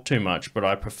talk too much, but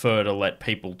I prefer to let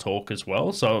people talk as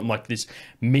well. So I'm like this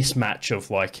mismatch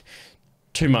of like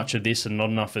too much of this and not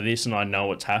enough of this, and I know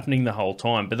what's happening the whole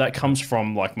time. But that comes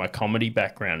from like my comedy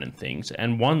background and things.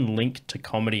 And one link to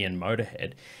comedy and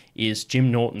Motörhead is Jim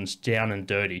Norton's Down and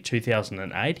Dirty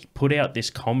 2008. He put out this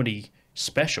comedy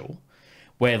special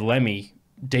where Lemmy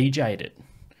DJ'd it.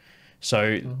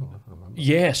 So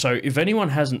so if anyone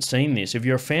hasn't seen this, if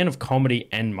you're a fan of comedy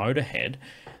and Motörhead,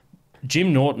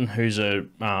 Jim Norton, who's a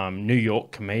New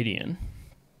York comedian,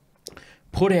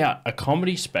 put out a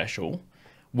comedy special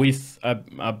with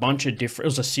a bunch of different...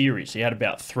 It was a series. He had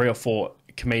about 3 or 4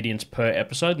 comedians per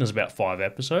episode, and there's about 5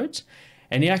 episodes.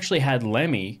 And he actually had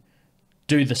Lemmy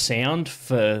do the sound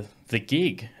for the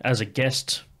gig as a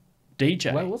guest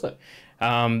DJ. Where was it?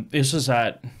 This was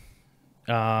at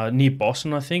near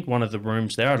Boston, I think, one of the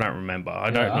rooms there. I don't remember. I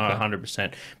don't know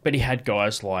 100%. But he had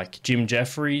guys like Jim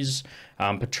Jeffries,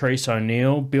 Patrice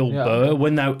O'Neill, Bill Burr,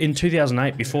 when they in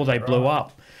 2008, before they blew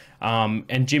up.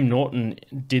 And Jim Norton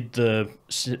did the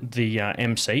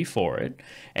MC for it,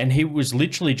 and he was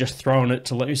literally just throwing it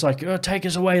to Lemmy. He's like, "Oh, take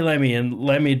us away, Lemmy," and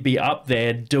Lemmy'd be up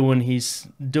there doing his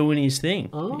thing.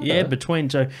 Oh, okay. Yeah, between.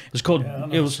 So it was called.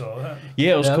 It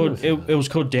was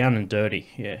called Down and Dirty.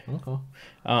 Yeah.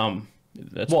 Okay.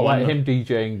 That's like him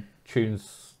DJing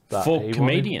tunes that for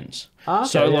comedians. Okay,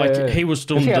 so he was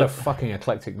doing. He had a fucking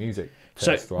eclectic music.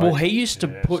 Test, right? Well, he used to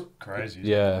put crazy.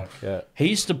 He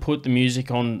used to put the music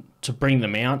on to bring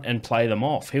them out and play them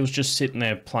off. He was just sitting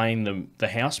there playing the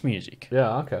house music.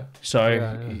 Yeah, okay.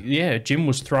 So Jim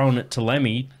was throwing it to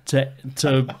Lemmy to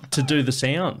do the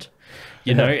sound,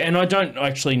 And I don't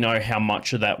actually know how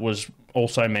much of that was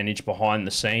also managed behind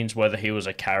the scenes, whether he was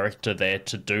a character there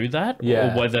to do that,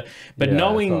 or whether. But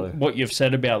knowing what you've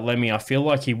said about Lemmy, I feel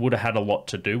like he would have had a lot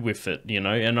to do with it,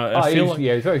 And I feel he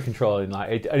was very controlling,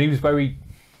 and he was very,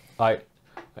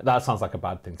 that sounds like a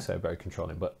bad thing to say, very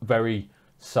controlling, but very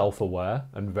self-aware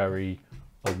and very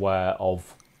aware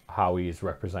of how he is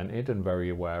represented and very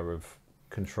aware of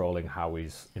controlling how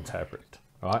he's interpreted,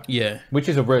 right? Yeah, which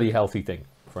is a really healthy thing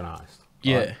for an artist.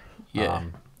 Right? Yeah.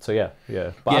 So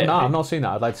but I've not seen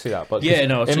that. I'd like to see that. But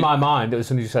in my mind, as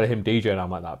soon as you said him DJ, and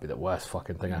I'm like, that'd be the worst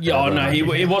fucking thing. He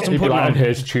wasn't putting on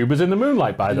his tubas in the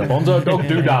moonlight by the Bonzo Dog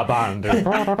Doodah Band.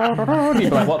 He'd be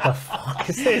like, what the fuck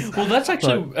is this? Well, that's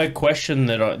actually a question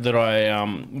that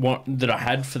I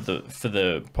had for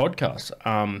the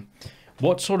podcast.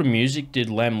 What sort of music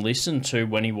did Lem listen to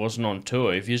when he wasn't on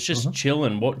tour? If he was just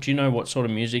chilling, do you know what sort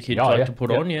of music he'd like to put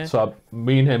on? Yeah. So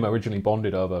me and him originally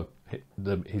bonded over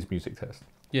his music taste.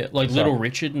 Yeah, Little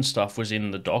Richard and stuff was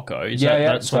in the doco. Is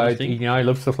that sort of thing? He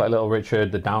loved stuff like Little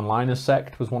Richard. The Downliners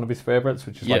sect was one of his favourites,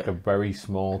 which is like a very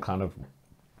small kind of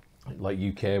like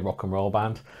UK rock and roll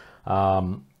band.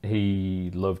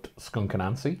 He loved Skunk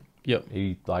Anansie Yep.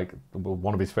 He like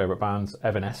one of his favorite bands,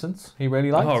 Evanescence. He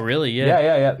really liked. Oh, really?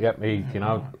 Yeah. Yeah. He,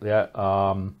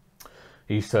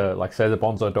 he used to like say the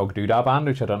Bonzo Dog Doodah Band,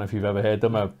 which I don't know if you've ever heard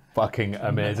them, are fucking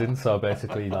amazing. So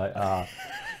basically, like,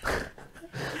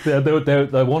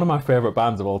 they're one of my favorite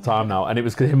bands of all time now, and it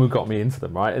was him who got me into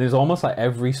them, right? And it's almost like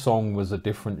every song was a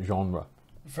different genre.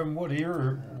 From what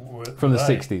era? From the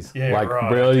 60s. Yeah, like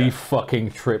right, really okay.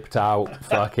 fucking tripped out,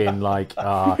 fucking like,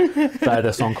 they had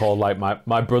a song called like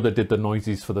My Brother Did the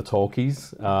Noises for the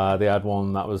Talkies. They had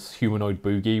one that was Humanoid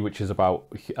Boogie, which is about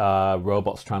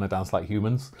robots trying to dance like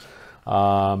humans.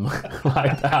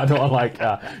 Like I don't want like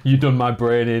You Done My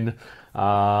Brain In.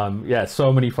 Yeah,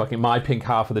 so many fucking My Pink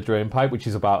Half of the Drain Pipe, which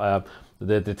is about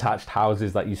the detached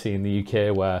houses that you see in the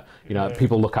UK where, you know,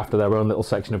 people look after their own little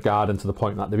section of garden to the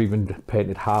point that they've even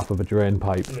painted half of a drain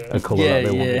pipe a colour that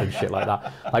they wanted and shit like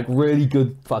that. Like really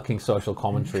good fucking social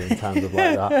commentary in terms of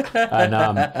like that.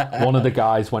 And one of the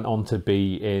guys went on to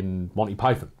be in Monty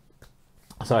Python.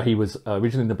 So he was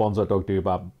originally in the Bonzo Dog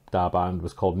Doodah Band,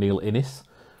 was called Neil Innes.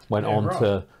 Went on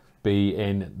to be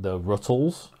in the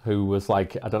Ruttles, who was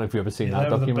like, I don't know if you've ever seen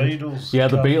that documentary. The Beatles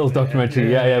the Beatles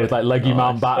documentary. Yeah, with like Leggy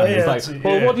Mountbatten. It's like,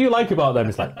 well, what do you like about them?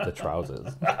 It's like the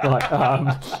trousers,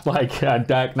 and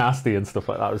Dirk Nasty and stuff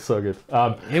like that. It was so good.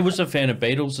 He was a fan of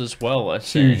Beatles as well. I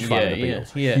Huge fan of the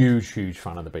Beatles. Yeah. Huge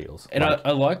fan of the Beatles. And like,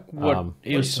 I like what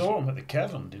he saw him at the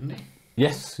Cavern, didn't he?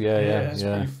 Yes, That's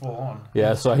pretty full on.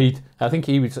 Yeah, so he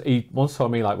once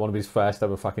told me like one of his first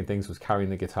ever fucking things was carrying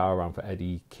the guitar around for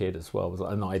Eddie Kidd as well. Was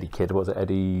it not Eddie Kidd? Was it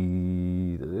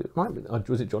Eddie?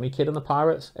 Was it Johnny Kidd and the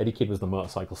Pirates? Eddie Kidd was the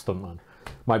motorcycle stuntman.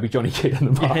 Might be Johnny Kidd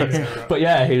and the Pirates. Right. But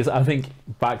yeah, he was. I think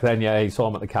back then, he saw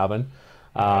him at the Cavern,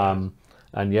 and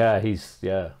he's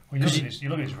Well, you look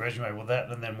at his resume with that,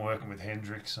 and then working with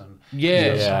Hendrix and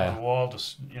yeah. some of the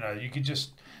wildest. You know, you could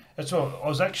just. That's what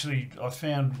I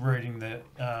found reading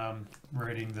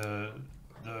the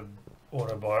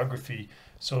autobiography.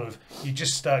 Sort of, you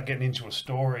just start getting into a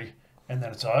story, and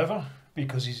then it's over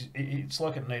because it's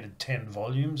like it needed 10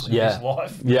 volumes in his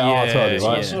life. Totally So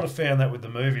right. I sort of found that with the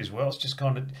movie as well. It's just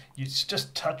it's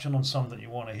just touching on something you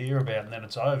want to hear about, and then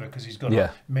it's over because he's got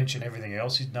to mention everything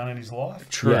else he's done in his life.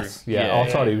 True. Yes.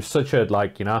 Totally. It was such a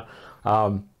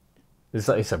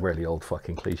it's a really old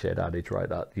fucking cliched adage, right?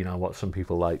 That, you know what, some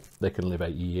people like, they can live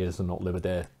 80 years and not live a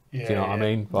day. Do you know what I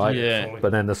mean? Right? Yeah.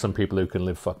 But then there's some people who can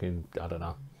live fucking, I don't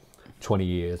know, 20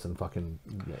 years and fucking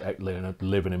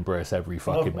live and embrace every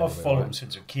fucking minute. I've followed him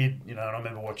since a kid, you know, and I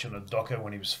remember watching a doco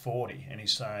when he was 40, and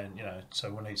he's saying, you know,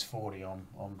 so when he's 40, I'm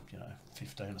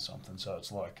 15 or something, so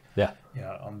it's like, you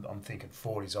know, I'm thinking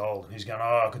 40's old, and he's going,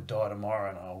 I could die tomorrow,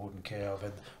 and I wouldn't care,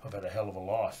 I've had a hell of a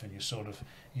life, and you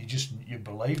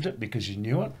believed it because you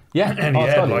knew it. Yeah. And he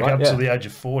had, totally, up to the age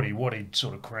of 40, what he'd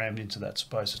sort of crammed into that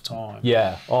space of time.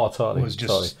 Yeah. Oh, totally. Was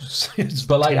just, it's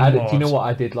but like, 10 do you know lives. what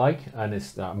I did like? And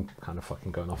I'm kind of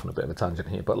fucking going off on a bit of a tangent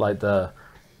here, but like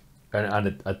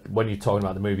when you're talking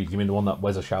about the movie, do you mean the one that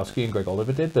Wes Wachowski and Greg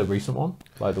Oliver did, the recent one?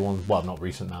 Like the one, well, not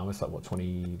recent now, it's like, what,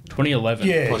 2011.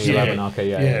 Yeah. 2011,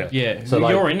 okay, yeah. So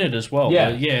you're in it as well.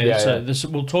 Yeah.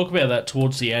 We'll talk about that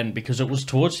towards the end, because it was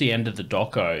towards the end of the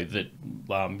doco that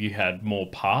you had more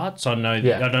parts. I know.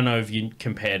 I don't know if you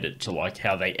compared it to like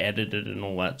how they edited and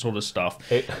all that sort of stuff.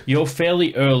 You're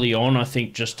fairly early on, I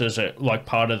think, just as a like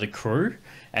part of the crew.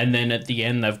 And then at the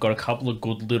end, they've got a couple of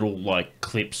good little like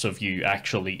clips of you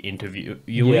actually interviewing.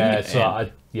 Yeah, so I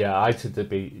had to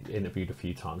be interviewed a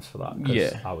few times for that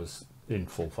because I was in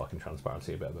full fucking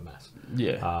transparency, a bit of a mess.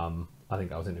 Yeah. I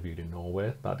think I was interviewed in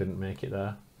Norway. That didn't make it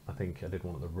there. I think I did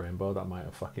one at the Rainbow. That might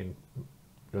have fucking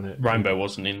done it. Rainbow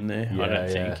wasn't in there, I don't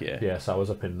think. Yeah, so I was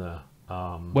up in there.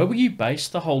 Where were you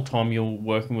based the whole time you were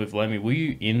working with Lemmy? Were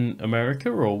you in America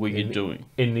or were you doing?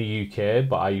 In the UK,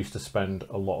 but I used to spend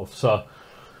a lot of... So,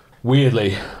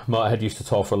 weirdly, Motörhead used to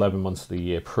tour for 11 months of the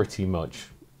year, pretty much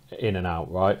in and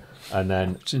out, right? And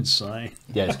then... It's insane.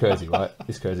 Yeah, it's crazy, right?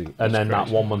 It's crazy. And then that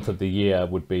 1 month of the year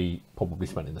would be probably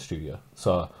spent in the studio.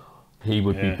 So he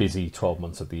would be busy 12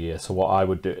 months of the year. So what I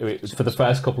would do... For the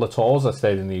first couple of tours, I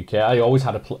stayed in the UK. I always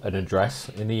had an address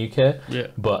in the UK. Yeah.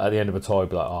 But at the end of a tour, I'd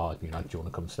be like, oh, you know, do you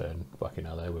want to come stay in fucking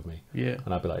LA with me? Yeah.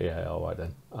 And I'd be like, yeah, all right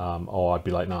then. Or I'd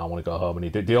be like, no, I want to go home.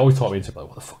 And they always talk me into like,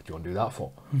 what the fuck do you want to do that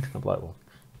for? I'd be like, well,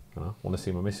 I want to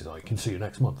see my missus. Oh, you can see you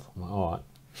next month. I'm like, all right.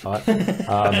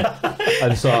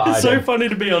 And so it's so funny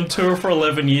to be on tour for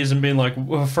 11 years and being like,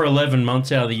 well, for 11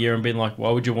 months out of the year and being like,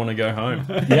 why would you want to go home?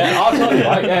 Yeah, I'll tell you,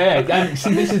 right? Yeah. And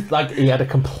see, this is like, he had a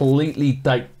completely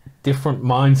like different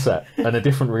mindset and a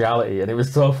different reality, and it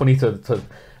was so funny to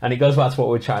and it goes back to what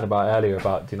we were chatting about earlier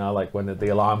about, you know, like when the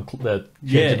alarm, the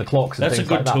changing the clocks and that's things a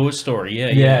good like tour story.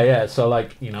 Yeah. So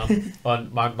like, you know,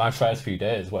 on my first few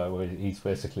days where he's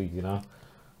basically, you know,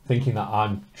 thinking that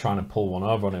I'm trying to pull one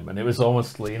over on him, and it was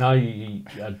almost, you know,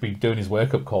 I'd be doing his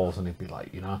wake up calls, and he'd be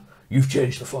like, you know, you've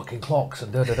changed the fucking clocks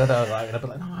and like, and I'd be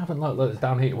like, no, I haven't. Look, it's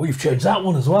down here. Well, you've changed that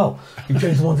one as well. You've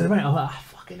changed the one to the right. I'm like, I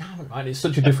fucking haven't, right? It's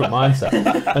such a different mindset,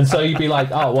 and so you'd be like,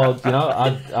 oh well, you know,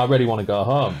 I really want to go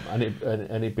home, and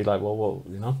he'd be like, well,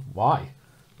 you know, why? And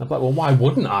I'm like, well, why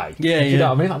wouldn't I? You know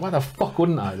what I mean? Like, why the fuck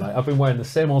wouldn't I? Like, I've been wearing the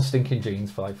same old stinking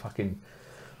jeans for like fucking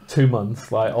 2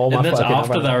 months, like all my. And that's fucking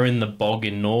after they were in the bog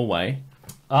in Norway.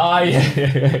 Ah,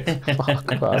 yeah. Fuck,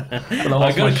 man. But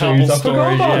I got a couple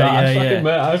stories.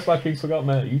 I fucking forgot,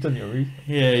 mate. You done your read.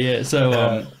 Yeah.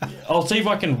 So I'll see if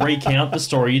I can recount the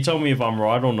story. You tell me if I'm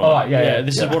right or not. Oh, yeah.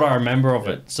 This is what I remember of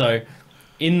it. So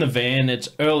in the van, it's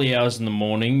early hours in the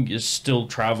morning. You're still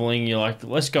traveling. You're like,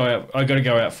 let's go out. I got to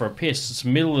go out for a piss. It's the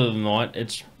middle of the night.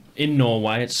 It's in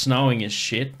Norway. It's snowing as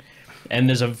shit, and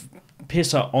there's a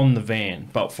pisser on the van.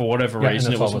 But for whatever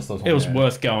reason, it was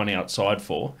worth going outside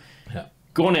for. Yeah.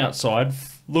 Gone outside,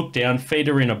 look down, feet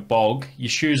are in a bog, your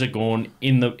shoes are gone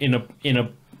in a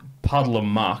puddle of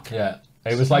muck. Yeah.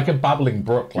 It was like a babbling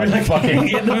brook, like fucking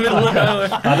in the middle of nowhere.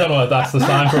 I don't know if that's the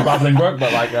sign for a babbling brook,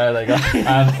 but like there you go.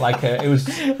 Like it was.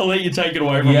 I'll let you take it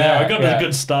away from there. I got a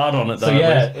good start on it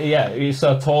though.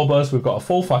 So so tour bus, we've got a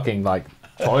full fucking like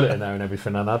toilet in there and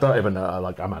everything, and I don't even know,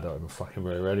 I don't even fucking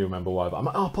really remember why, but I'm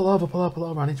like, oh, pull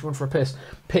over, I need to run for a piss.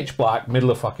 Pitch black, middle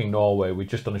of fucking Norway. We'd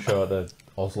just done a show at the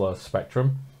Oslo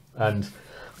Spectrum, and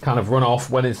kind of run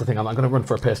off, went into the thing, I'm going to run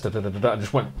for a piss, and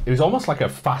just went, it was almost like a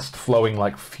fast flowing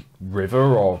like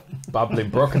river or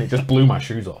babbling brook, and it just blew my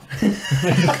shoes off. And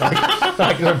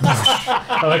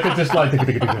I could just like,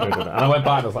 and I went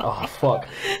back and I was like, oh fuck.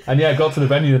 And yeah, I got to the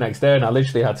venue the next day, and I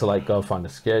literally had to like go find a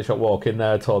skate shop, walk in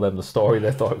there, told them the story.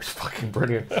 They thought it was fucking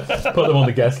brilliant. Put them on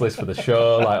the guest list for the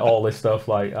show, like all this stuff,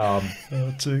 like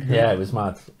yeah, it was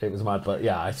mad, but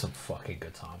yeah, I had some fucking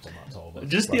good times on that tour.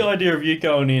 Just the idea of you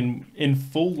going in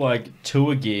full like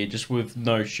tour gear just with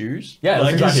no shoes. Yeah,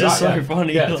 like exactly it's just right, so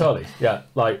funny. Yeah, totally. Yeah,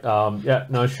 like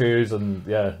no shoes, and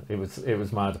yeah, it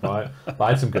was mad. But I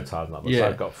had some good times on that. So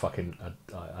I got fucking.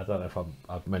 I don't know if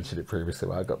I've mentioned it previously,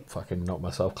 but I got fucking knocked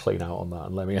myself clean out on that,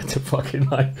 and let me had to fucking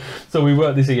like. So we were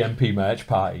at this EMP merch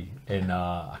party in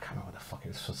I can't remember what the fuck it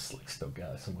was, Slick Stuff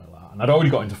Guy, somewhere like that, and I'd already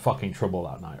got into fucking trouble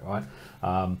that night, right?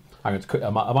 Am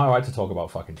I right to talk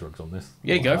about fucking drugs on this?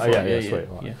 Yeah, go for it. Yeah, sweet.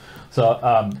 Right. Yeah.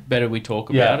 So better we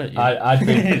talk about it. I'd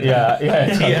been,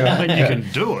 You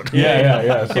can do it.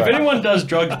 Yeah. If anyone does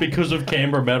drugs because of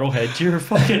Canberra Metalheads, you're a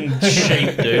fucking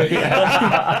sheep, dude.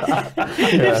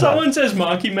 If someone says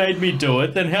Marky made me do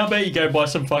it, then how about you go buy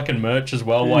some fucking merch as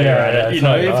well while you're at it? You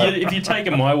know, if you're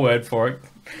taking my word for it.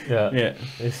 Yeah.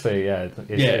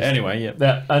 Anyway.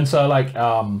 And so like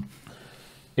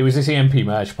it was this EMP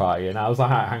merch party, and I was like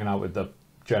hanging out with the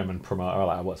German promoter,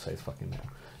 like what's his fucking name?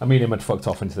 I mean, him had fucked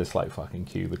off into this like fucking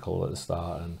cubicle at the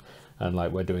start, and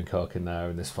like we're doing coke in there,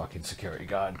 and this fucking security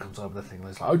guard comes over the thing and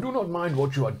he's like, I do not mind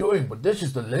what you are doing, but this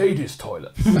is the ladies'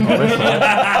 toilet. I'm like,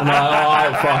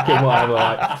 alright, fucking whatever.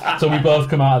 Like, so we both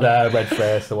come out of there, red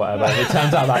faced or whatever, and it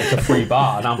turns out that it's a free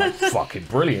bar, and I'm like, fucking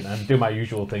brilliant, and do my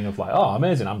usual thing of like, oh,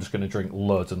 amazing, I'm just going to drink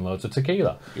loads and loads of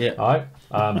tequila. Yeah.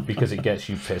 Alright? Because it gets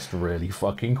you pissed really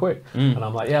fucking quick. And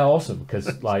I'm like, yeah, awesome,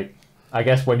 because like, I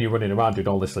guess when you're running around doing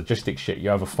all this logistics shit,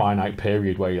 you have a finite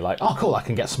period where you're like, oh, cool, I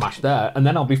can get smashed there, and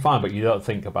then I'll be fine, but you don't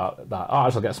think about that, oh,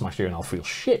 I'll get smashed here and I'll feel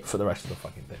shit for the rest of the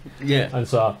fucking thing. Yeah. And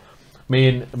so, me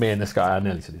and this guy, I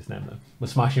nearly said his name though, we're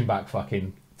smashing back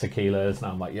fucking tequilas, and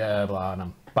I'm like, yeah, blah,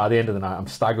 and by the end of the night, I'm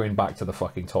staggering back to the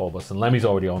fucking tour bus, and Lemmy's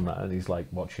already on that, and he's like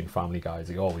watching Family Guy, as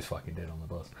he always fucking did on the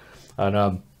bus.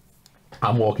 And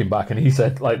I'm walking back, and he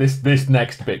said, like, this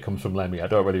next bit comes from Lemmy, I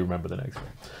don't really remember the next bit.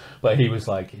 But he was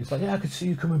like, yeah, I could see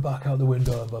you coming back out the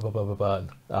window, blah, blah, blah, blah,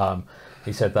 blah.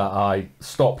 He said that I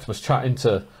stopped, was chatting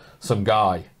to some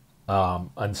guy,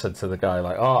 and said to the guy,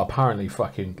 like, oh, apparently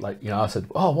fucking, like, you know, I said,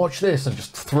 oh, watch this, and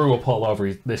just threw up all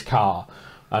over this car.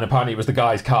 And apparently it was the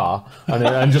guy's car,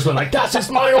 and just went like, "That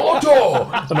is my auto!"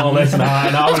 and all this, and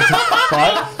I was just,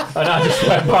 right? And I just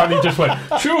went, apparently just went,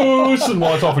 "Choose!" and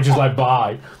walked off, and just like,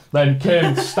 bye. then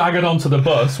came staggered onto the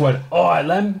bus, went, "All right,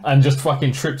 Lem," and just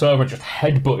fucking tripped over and just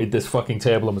headbutted this fucking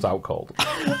table and was out cold.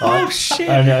 Oh shit!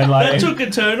 And then, like, that took a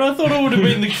turn. I thought it would have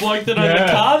been the bloke that owned the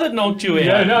car that knocked you out.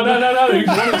 Yeah, no. He was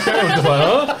one of the scary, was just like,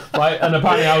 "Huh?" Like, and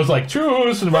apparently I was like,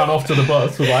 "Choose," and ran off to the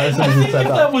bus. Like, as soon as he said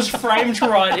If that was framed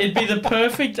right, it'd be the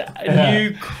perfect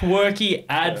new quirky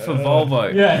ad for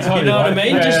Volvo. Yeah, totally, you know what I right?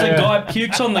 mean? Yeah, Just yeah, a yeah. guy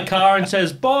pukes on the car and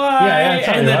says bye,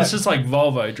 totally, and then right? it's just like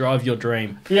Volvo, drive your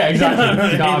dream. Yeah,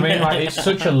 exactly. You know what I mean? Like, it's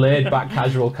such a laid-back,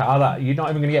 casual car that you're not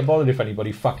even going to get bothered if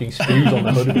anybody fucking spews on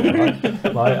the hood of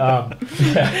it. Right? Like,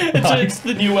 It's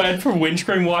the new ad for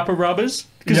windscreen wiper rubbers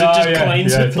because it just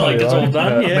cleans it totally, like it's all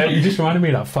done. Yeah. Mate, you just reminded me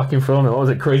of that fucking film. What was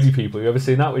it? Crazy People. You ever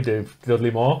seen that with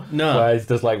Dudley Moore? No. Where he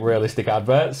does like realistic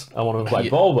adverts, and one of them's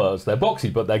like Volvos. They're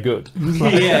boxy, but they're good.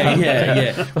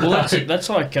 yeah. Well, that's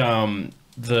like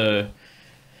the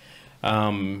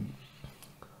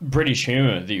British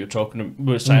humour that you're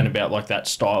were saying about, like that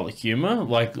style of humour,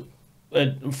 like.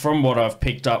 From what I've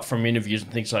picked up from interviews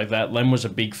and things like that, Lem was a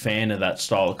big fan of that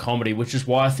style of comedy, which is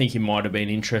why I think he might have been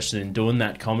interested in doing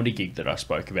that comedy gig that I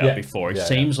spoke about before. He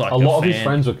seems like a lot of fan. his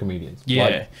friends were comedians. Yeah,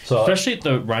 like, so, especially at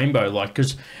the Rainbow, like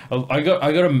because I got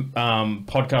a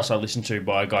podcast I listened to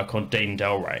by a guy called Dean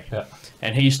Delray,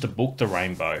 and he used to book the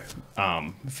Rainbow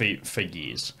for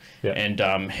years,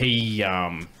 and he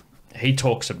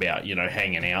talks about, you know,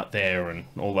 hanging out there and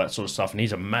all that sort of stuff, and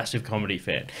he's a massive comedy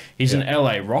fan. He's an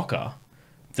LA rocker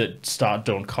that started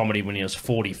doing comedy when he was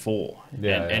 44,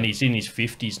 and he's in his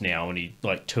 50s now, and he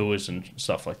like tours and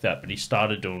stuff like that, but he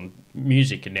started doing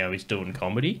music and now he's doing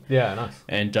comedy. Yeah, nice.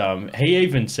 And he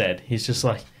even said, he's just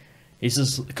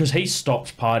because he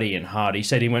stops partying hard. He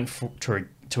said he went to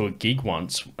a gig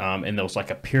once, and there was like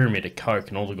a pyramid of coke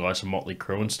and all the guys from Motley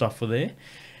Crue and stuff were there.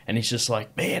 And he's just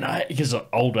like, man, because an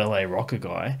old LA rocker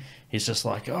guy, he's just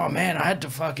like, oh man, I had to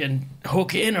fucking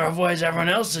hook in or otherwise everyone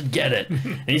else would get it.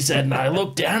 And he said, and I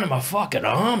looked down and my fucking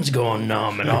arms going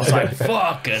numb. And I was like,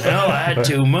 fucking hell, I had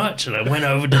too much. And I went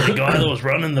over to the guy that was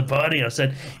running the party and I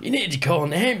said, you need to call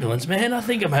an ambulance, man. I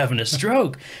think I'm having a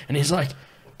stroke. And he's like,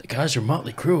 the guys from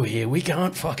Motley Crue are here. We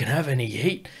can't fucking have any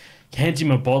heat. Hands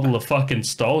him a bottle of fucking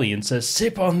Stoli and says,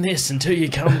 sip on this until you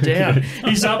come down.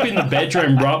 He's up in the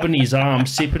bedroom rubbing his arm,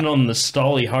 sipping on the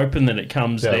Stoli, hoping that it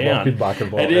comes down. Back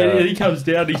and then he comes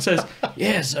down and he says,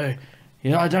 yeah, so,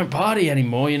 you know, I don't party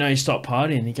anymore. You know, you stop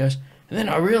partying. He goes, and then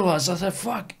I realised, I thought,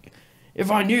 fuck, if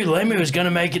I knew Lemmy was going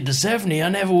to make it to 70, I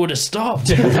never would have stopped.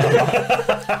 True,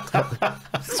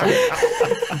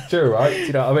 right?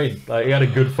 You know what I mean? Like, he had a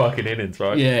good fucking innings,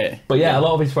 right? Yeah. But yeah, a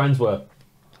lot of his friends were...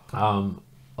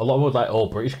 a lot of like all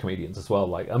British comedians as well,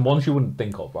 like, and ones you wouldn't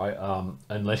think of, right?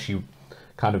 Unless you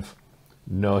kind of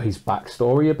know his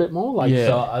backstory a bit more. Like,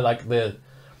 so I like I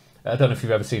don't know if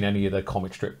you've ever seen any of the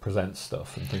comic strip presents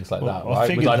stuff and things like that,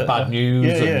 right? With like Bad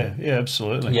News. Yeah,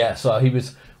 absolutely. Yeah, so he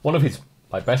was one of his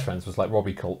like best friends was like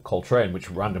Robbie Coltrane,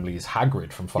 which randomly is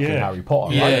Hagrid from fucking Harry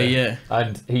Potter. Right?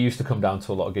 And he used to come down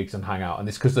to a lot of gigs and hang out, and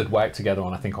it's because they'd worked together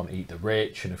on, I think, on Eat the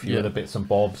Rich and a few other bits and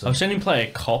bobs. I've seen him play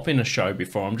a cop in a show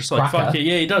before. I'm just like, Cracker. fuck it,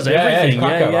 he does everything.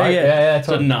 Yeah, It's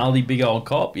a gnarly big old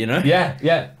cop, you know. Yeah.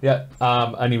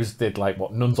 And he did like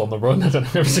what, Nuns on the Run. I don't know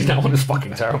if you've ever seen that one. It's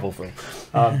fucking terrible film.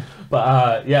 And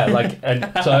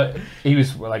so he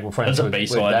was like friends with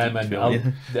them, and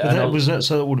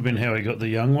that would have been how he got the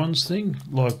Young Ones thing.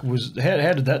 Like,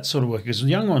 how did that sort of work? Because the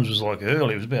Young Ones was like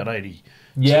early. It was about 80.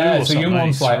 Yeah, so Young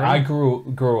Ones, like, I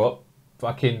grew up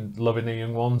fucking loving the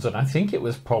Young Ones, and I think it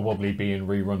was probably being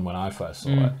rerun when I first saw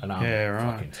it. And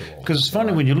I'm fucking too old. Because it's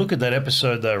funny when you look at that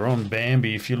episode they were on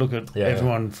Bambi. If you look at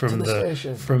everyone from the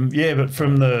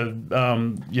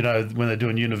you know, when they're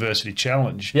doing University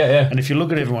Challenge, and if you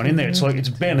look at everyone in there, it's like it's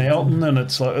Ben Elton, and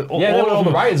it's like all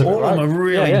the writers, all of them are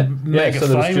really mega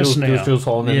so famous now. There was Jules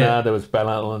Holland in there. There was Ben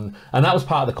Elton, and that was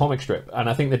part of the comic strip. And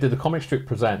I think they did the comic strip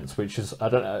presents, which is, I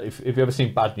don't know if you've ever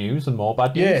seen Bad News and More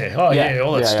Bad News. All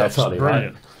that stuff's totally, brilliant.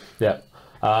 Yeah.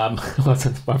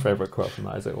 That's my favourite quote from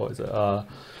that. Is it? What is it?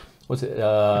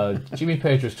 Jimmy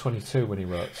Page was 22 when he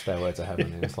wrote Stairway to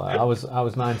Heaven. He was like, I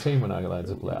was 19 when I learned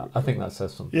to play. I think that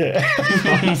says something. Yeah.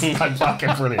 That's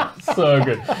fucking brilliant. So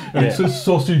good. And it says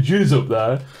sausages up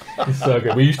there. It's so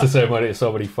good. We used to say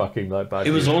so many fucking like bad.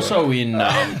 It was also in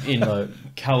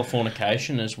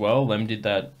Californication as well. Them did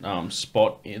that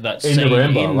spot, that in scene the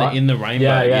rainbow, right? in the rainbow.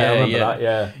 I remember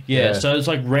that. Yeah. So it's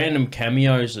like random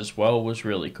cameos as well. Was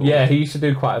really cool. Yeah, he used to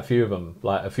do quite a few of them,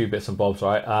 like a few bits and bobs,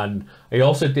 right? And he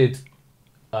also did.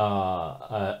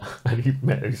 And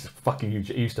he's fucking huge.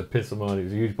 He used to piss him on. He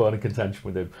was a huge bone of contention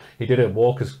with him. He did a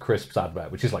Walker's Crisps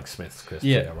advert, which is like Smith's Crisps,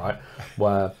 right?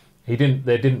 Where they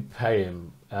didn't pay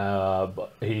him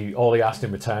but all he asked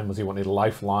in return was he wanted a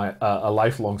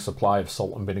lifelong supply of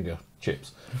salt and vinegar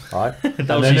chips, right? And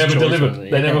they never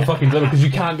delivered. They never fucking delivered because you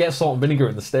can't get salt and vinegar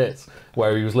in the States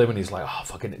where he was living. He's like, oh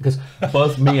fucking, because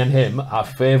both me and him, our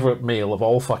favourite meal of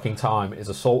all fucking time is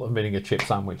a salt and vinegar chip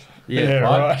sandwich. Yeah,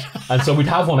 right. And so we'd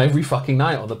have one every fucking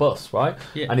night on the bus, right?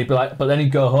 Yeah. And he'd be like, but then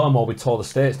he'd go home or we'd tour the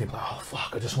States and he'd be like, oh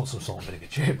fuck, I just want some salt and vinegar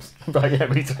chips. I'd be like, yeah,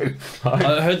 me too. Right?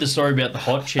 I heard the story about the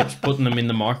hot chips, putting them in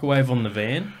the microwave on the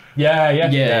van.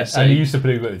 Yeah. So and he used to do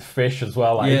it with fish as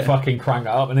well. Like he'd fucking crank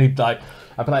it up, and he'd like,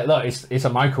 I'd be like, look, it's a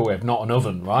microwave, not an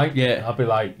oven, right? Yeah. I'd be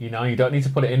like, you know, you don't need to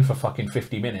put it in for fucking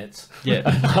 50 minutes. Yeah.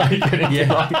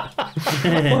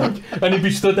 And he'd be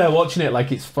stood there watching it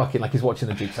like it's fucking, like he's watching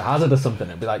the Dukes of Hazzard or something.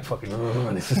 It'd be like fucking,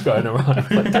 and it's just going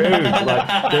around. Like, dude,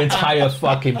 like the entire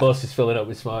fucking bus is filling up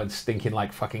with smoke and stinking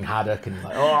like fucking haddock, and you're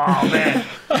like, oh man.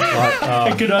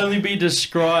 Like, it could only be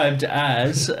described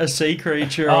as a sea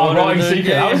creature. Oh, rotting sea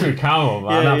creature. That was with Camel,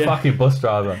 man. That fucking bus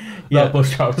driver. That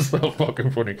bus driver's so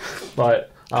fucking funny. Like,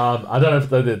 I don't know if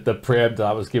the preempt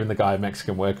I was giving the guy a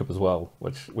Mexican wake-up as well,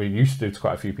 which we used to do to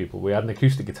quite a few people. We had an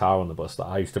acoustic guitar on the bus that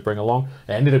I used to bring along.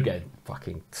 It ended up getting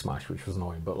fucking smashed, which was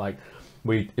annoying. But like,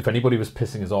 if anybody was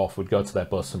pissing us off, we'd go to their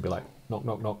bus and be like, knock,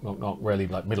 knock, knock, knock, knock, really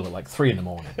like middle of like 3 a.m,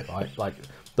 right? Like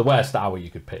the worst hour you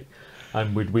could pick.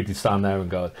 And we'd stand there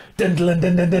and go, dun dun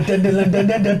dun dun dun dun dun dun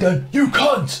dun dun dun, you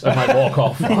cunt! And like walk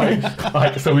off, right?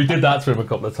 Like, so we did that to him a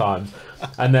couple of times.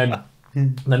 And then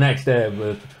the next day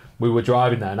we were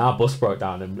driving there and our bus broke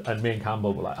down, and me and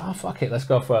Campbell were like, oh fuck it, let's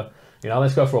go for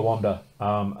a wander.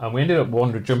 And we ended up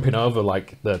jumping over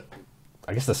like the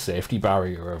safety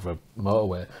barrier of a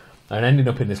motorway, and ended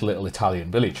up in this little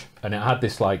Italian village. And it had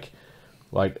this like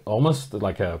almost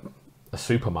like a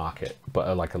supermarket,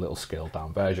 but like a little scaled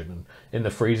down version. And in the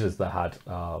freezers they had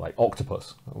like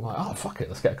octopus. I'm like, oh fuck it,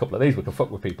 let's get a couple of these. We can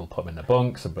fuck with people, put them in their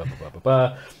bunks and blah blah blah blah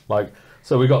blah. Like,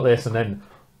 so we got this, and then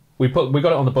we got it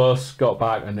on the bus, got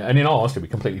back, and in all honesty, we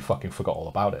completely fucking forgot all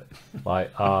about it. Like,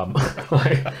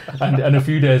 and a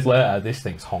few days later, this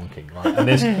thing's honking, right?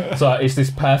 And so it's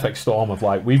this perfect storm of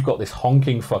like, we've got this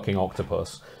honking fucking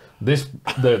octopus.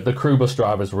 The crew bus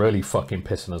driver's really fucking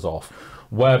pissing us off.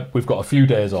 Where we've got a few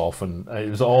days off, and it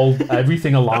was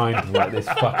everything aligned like this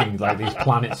fucking, like these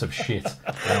planets of shit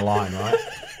in a line, right?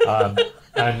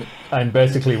 And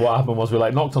basically what happened was we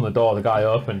like knocked on the door, the guy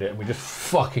opened it, and we just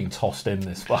fucking tossed in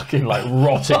this fucking like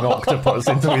rotting octopus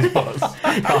into his bus.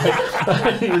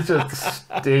 Like, he was just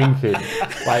stinking,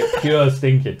 like pure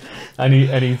stinking. And he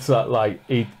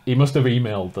must have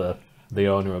emailed the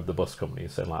owner of the bus company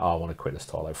saying like, oh, I want to quit this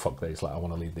tour, like fuck this, like I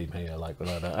want to leave them here, like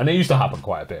blah, blah. And it used to happen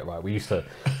quite a bit, right? We used to,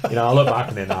 you know, I look back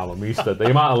on it now, and we used to, the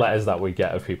amount of letters that we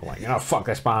get of people like, you know, fuck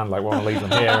this band, like want to leave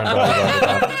them here and blah,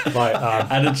 blah, blah, blah. Like,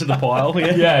 added to the pile.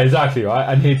 Yeah, exactly,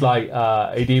 right? And he'd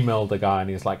emailed the guy, and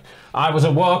he's like, I was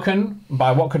awoken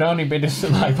by what could only be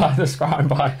described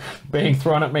by being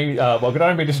thrown at me, what could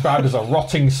only be described as a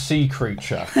rotting sea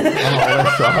creature. And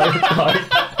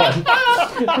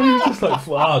he was just like,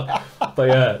 fuck. But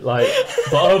yeah, like,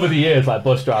 but over the years, like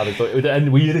bus drivers,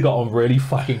 and we either got on really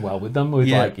fucking well with them. With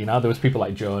like, you know, there was people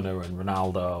like Jonah and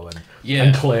Ronaldo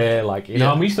and Claire, like, you know,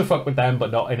 and we used to fuck with them,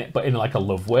 but not in it, but in like a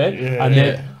love way,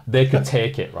 and they could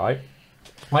take it, right?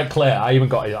 Like Claire, I've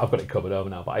got it covered over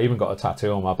now, but I even got a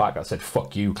tattoo on my back that said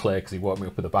 "fuck you, Claire," because he woke me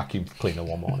up with a vacuum cleaner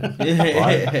one morning.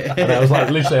 Right? And I was like,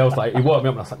 he woke me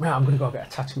up, and I was like, man, I'm gonna go get a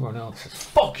tattoo right now that says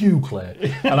 "fuck you, Claire,"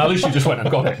 and I literally just went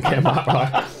and got it and came back,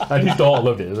 right? And his daughter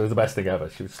loved it. It was the best thing ever.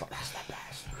 She was like, that's the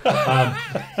best.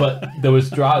 But there was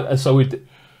so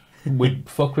we'd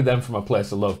fuck with them from a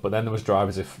place of love, but then there was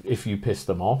drivers, if you pissed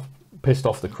off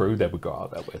the crew, they would go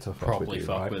out their way to fuck with you,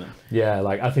 right? With them. Yeah,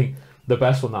 like I think the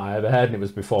best one that I ever had, and it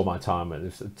was before my time,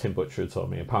 and Tim Butcher had told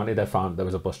me, apparently they found there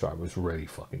was a bus driver who was really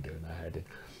fucking doing their head in,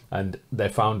 and they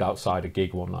found outside a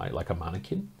gig one night like a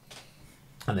mannequin,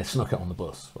 and they snuck it on the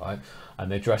bus, right,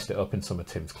 and they dressed it up in some of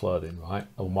Tim's clothing, right,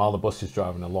 and while the bus is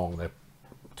driving along, they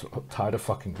tied a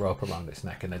fucking rope around its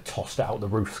neck and then tossed it out the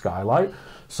roof skylight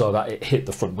so that it hit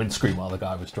the front windscreen while the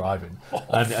guy was driving.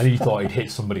 And he thought he'd hit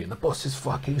somebody, and the bus is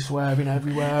fucking swerving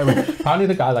everywhere. And apparently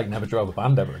the guy like never drove a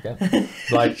band ever again.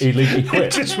 Like he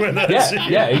quit.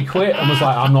 He quit and was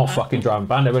like, I'm not fucking driving a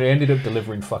band ever. He ended up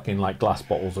delivering fucking like glass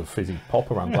bottles of fizzy pop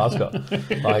around Glasgow.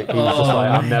 Like he was just like,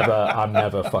 I'm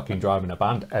never fucking driving a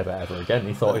band ever again.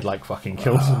 He thought he'd like fucking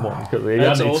kill someone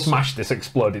because he'd smashed this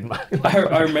exploding man.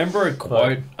 I remember a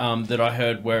quote that I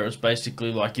heard where it was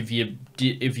basically like if you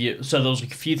so there was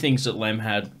a few things that Lem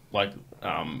had like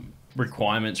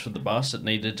requirements for the bus. It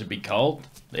needed to be cold.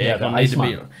 The aircon needed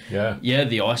to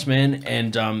be the Iceman,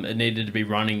 and it needed to be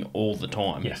running all the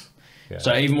time. Yes. Yeah.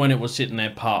 So even when it was sitting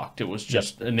there parked, it was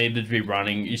just it needed to be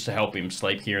running. It used to help him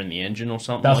sleep here in the engine or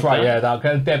something. That's like right. that. Yeah, that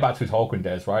goes back to his Hawkwind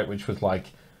days, right? Which was like,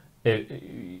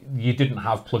 you didn't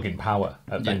have plug-in power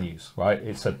at venues, right?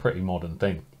 It's a pretty modern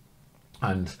thing,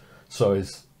 and so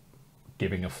is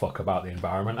giving a fuck about the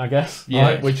environment, I guess. Yeah.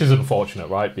 Right? Which is unfortunate,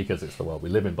 right? Because it's the world we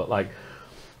live in. But like,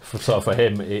 for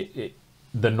him,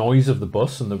 the noise of the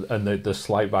bus and the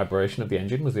slight vibration of the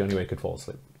engine was the only way he could fall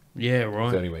asleep. Yeah, It was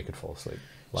right. the only way he could fall asleep.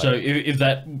 Like, So if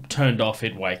that turned off,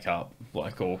 he'd wake up,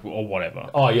 like, or whatever.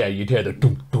 oh yeah, you'd hear the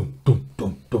dum dum dum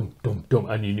dum dum dum dum,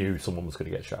 and you knew someone was going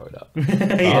to get shouted at.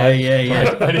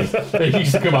 Yeah. And they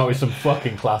used to come out with some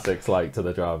fucking classics, like, to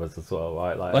the drivers as well,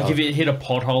 right? Like if it hit a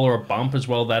pothole or a bump as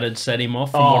well, that'd set him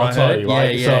off. From oh, what I I'll tell heard. you,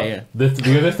 right? Yeah.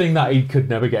 The other thing that he could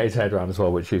never get his head around as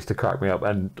well, which used to crack me up,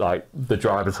 and like the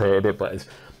drivers hated it, but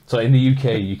so in the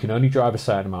UK, you can only drive a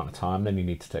certain amount of time, then you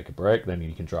need to take a break, then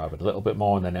you can drive it a little bit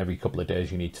more, and then every couple of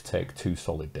days you need to take 2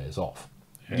 solid days off.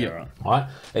 Yeah. Right?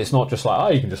 It's not just like, oh,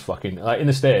 you can just fucking, like in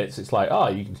the States, it's like, oh,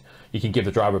 you can give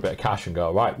the driver a bit of cash and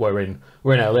go, right, we're in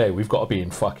LA, we've got to be in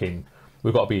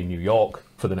New York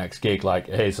for the next gig, like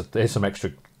here's some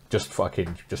extra, just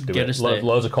do Get it. us there.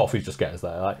 Loads of coffees, just get us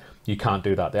there. Like, you can't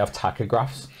do that. They have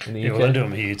tachographs in the UK. Well, they do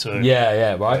them here too.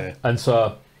 Yeah, right. Yeah. And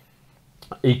so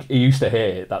he used to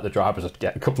hear that the drivers would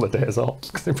get a couple of days off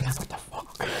because they'd be like, what the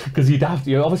fuck? Because you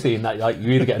obviously in that, like,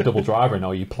 you either get a double driver in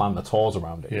or you plan the tours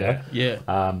around it.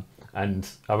 Yeah. And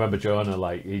I remember Jonah,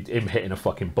 like, him hitting a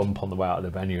fucking bump on the way out of the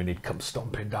venue, and he'd come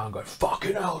stomping down going,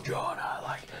 fucking hell, Jonah,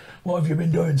 like, what have you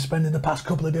been doing? Spending the past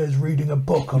couple of days reading a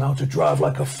book on how to drive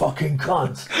like a fucking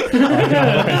cunt.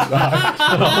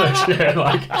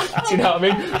 Like, do you know what I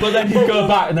mean? But then he'd go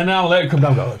back, and then an hour later come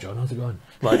down and go, oh, John, how's it going?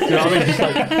 Like, do you know what I mean? Just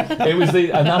like, it was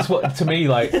and that's what, to me,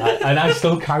 like, and I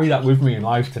still carry that with me in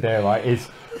life today, right, is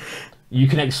you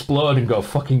can explode and go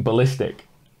fucking ballistic,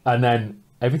 and then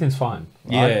everything's fine.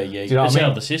 Right? Yeah. Do you know It's what I mean? out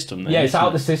of the system. Then, Yeah, it's isn't out it?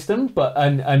 of the system, but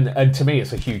and to me,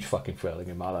 it's a huge fucking feeling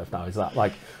in my life now. Is that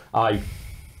like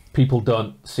people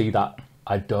don't see that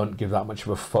I don't give that much of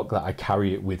a fuck that I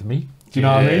carry it with me. Do you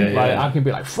know what I mean? Like, I can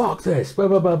be like, fuck this, blah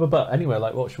blah blah blah blah. Anyway,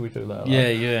 like, what should we do there? Like,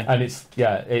 Yeah. And it's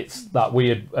that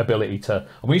weird ability to.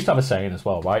 And we used to have a saying as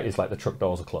well, right? It's like the truck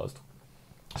doors are closed.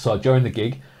 So during the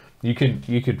gig, you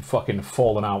could fucking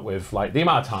fallen out with, like, the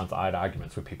amount of times that I had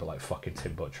arguments with people like fucking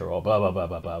Tim Butcher or blah blah blah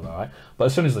blah blah, right? But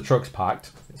as soon as the truck's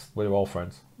packed, we're all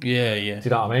friends. Yeah. Do you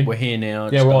know what I mean? We're here now.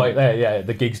 Yeah, we're all like there. Yeah,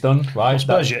 the gig's done, right? I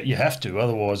suppose you have to,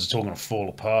 otherwise it's all going to fall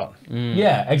apart.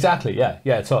 Yeah, exactly. Yeah,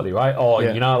 totally, right. Or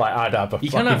you know, like, I'd have a. You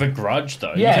can't have a grudge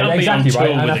though. Yeah, you can't exactly be on right.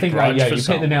 tour And with I think a like, grudge for you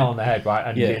hit the nail on the head, right?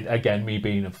 And again, me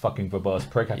being a fucking verbose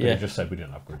prick, I could have just said we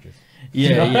didn't have grudges.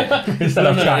 Yeah. Instead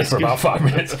of chatting for about 5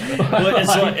 minutes.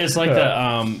 Well, it's like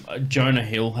that. Jonah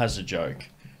Hill has a joke.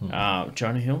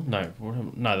 Jonah Hill?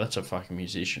 No, that's a fucking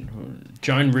musician.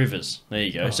 Joan Rivers. There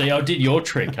you go. See, I did your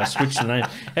trick. I switched the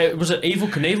name. Was it Evil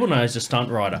Knievel? No, he's a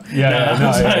stunt rider.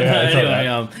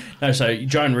 So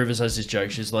Joan Rivers has this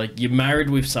joke. She's like, you're married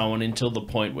with someone until the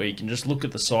point where you can just look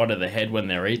at the side of the head when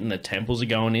they're eating, the temples are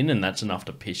going in, and that's enough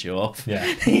to piss you off. Yeah.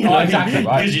 You know, Exactly,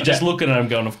 right. Because you're just looking at them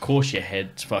going, of course your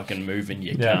head's fucking moving,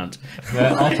 you can't.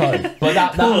 Yeah, I'll tell you.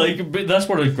 But But that's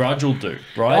what a grudge will do,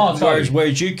 right? Oh, totally.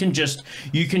 Whereas you can just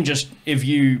if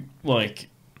you like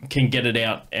can get it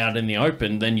out in the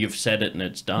open, then you've said it and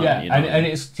it's done. yeah, you know? and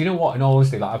it's, do you know what? In all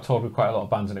honesty, like, I've toured with quite a lot of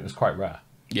bands, and it was quite rare.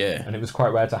 Yeah, And it was quite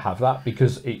rare to have that,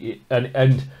 because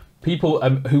and people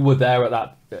who were there at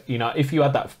that, you know, if you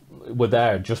had that, were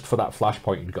there just for that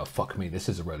flashpoint, you'd go, fuck me, this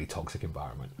is a really toxic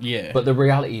environment. Yeah. But the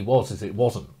reality is it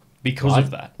wasn't. because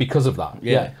of that. Because of that,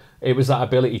 Yeah. It was that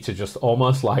ability to just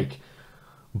almost like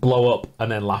blow up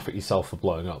and then laugh at yourself for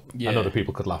blowing up, Yeah. and other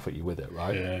people could laugh at you with it,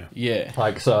 right? Yeah. Yeah,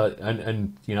 Like, so,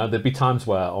 and you know, there'd be times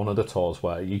where on other tours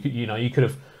where you could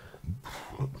have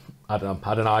had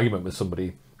an argument with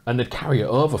somebody, and they'd carry it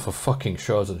over for fucking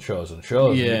shows and shows and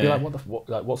shows. And you'd be Yeah.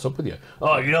 like, what's up with you?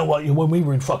 Oh, you know what? When we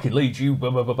were in fucking Leeds, you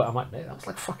blah blah blah. blah. I'm like, man, that was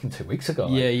like fucking 2 weeks ago.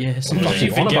 Like, yeah. fuck Sometimes you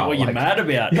you on forget about? what you're Like, mad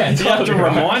about. Yeah, You have to totally,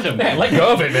 right. remind them. Yeah, let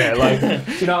go of it, man. Like,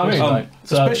 do you know what I mean? Like,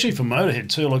 so, Especially for Motörhead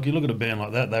too. Like, you look at a band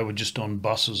like that, they were just on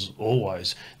buses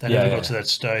always. They never got to that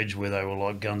stage where they were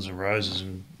like Guns N' Roses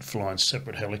and flying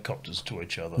separate helicopters to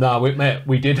each other. no,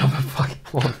 we did have a fucking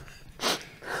one.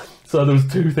 So there was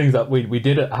two things that we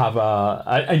did have,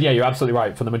 and yeah, you're absolutely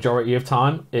right. For the majority of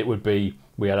time, it would be,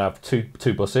 we had to have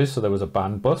two buses. So there was a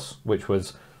band bus, which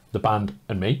was the band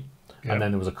and me, and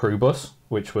then there was a crew bus,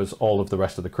 which was all of the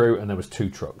rest of the crew, and there was 2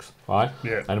 trucks, right?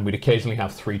 Yeah. And we'd occasionally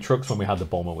have 3 trucks when we had the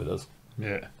bomber with us,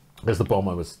 Yeah. because the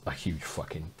bomber was a huge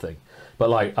fucking thing. But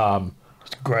like,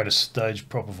 Greatest stage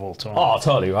prop of all time. Oh,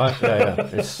 totally, right? Yeah.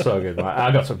 It's so good, right?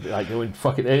 I got to, like, it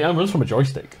fucking, it runs from a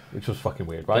joystick, which was fucking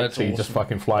weird, right? That's so you awesome. just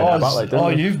fucking fly about like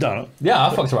this. you've done it. Yeah,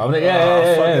 I fucked around with it.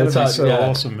 That'd be so yeah,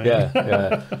 awesome, man.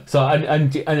 Yeah. So,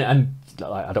 and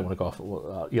like, I don't want to go off.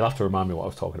 You'll have to remind me what I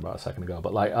was talking about a second ago.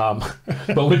 But like,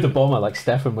 but with the bomber, like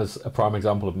Stefan was a prime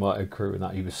example of Motörhead crew in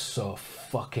that he was so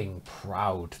fucking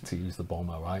proud to use the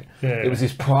bomber, right? Yeah. It was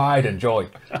his pride and joy,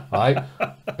 right?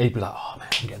 He'd be like, "Oh man,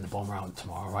 I'm getting the bomber out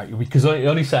tomorrow, right?" Because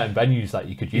only certain venues that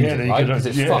you could use it, right? Because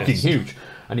it's fucking huge.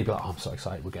 And he'd be like, "Oh, I'm so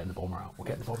excited, we're getting the bomber out. We're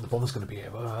getting the bomber. The bomber's going to be here,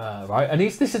 right?" And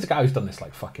this is a guy who's done this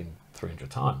like fucking 300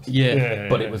 times. Yeah.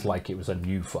 It was like it was a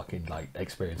new fucking like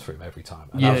experience for him every time.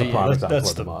 And that was a prime example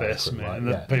That's of the Motörhead best, crew, man.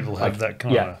 right? That people have that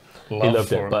kind of he love loved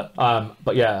for it.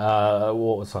 But yeah,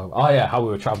 what was how we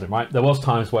were traveling, right? There was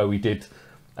times where we did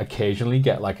occasionally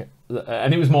get like,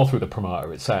 and it was more through the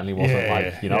promoter. It certainly wasn't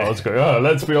let's go,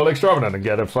 let's be all extravagant and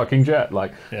get a fucking jet.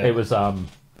 Like it was.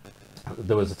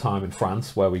 There was a time in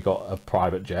France where we got a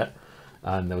private jet.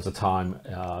 And there was a time,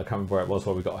 I can't remember where it was,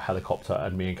 where we got a helicopter,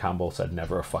 and me and Campbell said,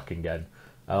 never a fucking again.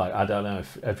 Like, I don't know,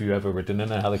 have you ever ridden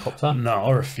in a helicopter? No, I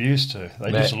refuse to.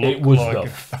 They just look it was like the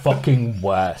fucking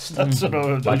worst. That's what I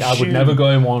would like, I would never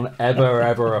go in one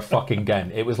ever a fucking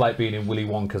again. It was like being in Willy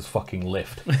Wonka's fucking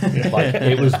lift. Like,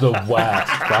 it was the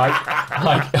worst, right?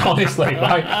 Like, honestly,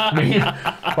 like,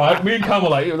 me and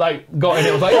Campbell, like, got in,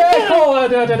 it was like, yeah, cool,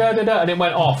 and it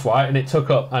went off, right? And it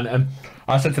took up, and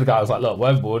I said to the guy, I was like, look,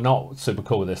 we're not super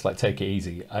cool with this, like, take it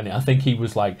easy. And I think he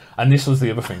was like, and this was the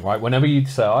other thing, right? Whenever you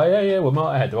say, oh, yeah, we're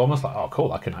Motörhead, they're almost like, oh,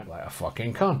 cool, I can act like a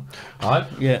fucking cunt, right?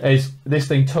 Yeah. This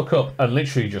thing took up and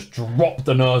literally just dropped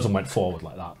the nose and went forward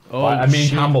like that. Oh, right? And me and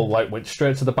shit. Campbell, like, went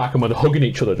straight to the back and were hugging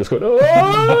each other, just going,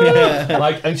 oh!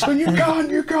 Like, and she's going,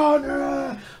 you can't.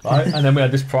 Right? And then we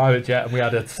had this private jet, and we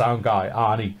had a sound guy,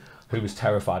 Arnie, who was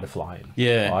terrified of flying.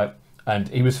 Yeah. Right? And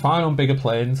he was fine on bigger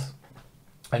planes.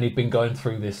 And he'd been going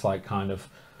through this like kind of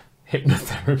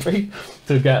hypnotherapy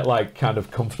to get like kind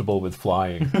of comfortable with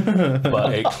flying,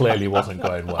 but it clearly wasn't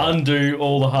going well. Undo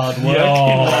all the hard work.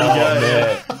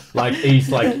 Mate. Like he's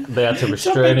like they had to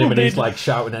restrain him, and he's like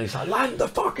shouting, and he's like, "Land the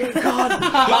fucking gun,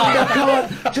 land the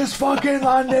gun, just fucking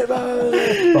land it,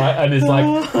 man!" Right, and it's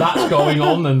like that's going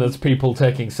on, and there's people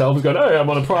taking selfies, going, "Hey, I'm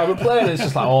on a private plane." It's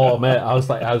just like, oh mate, I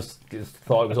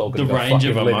thought it was all going to The go range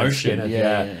of fucking Lynyrd emotion, Skynyrd,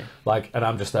 yeah. Like, and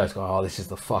I'm just there going, oh, this is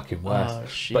the fucking worst. Oh,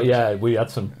 shit. But yeah, we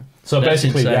had some. So That's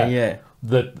basically, insane,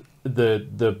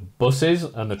 the buses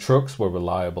and the trucks were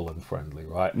reliable and friendly,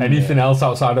 right? Anything else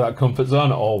outside of that comfort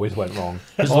zone always went wrong.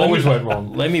 Always went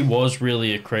wrong. Lemmy was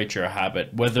really a creature of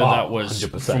habit, whether that was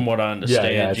 100%. from what I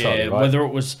understand, totally right. whether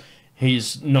it was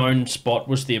his known spot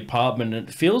was the apartment.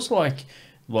 It feels like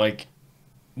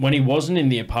when he wasn't in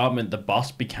the apartment, the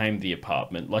bus became the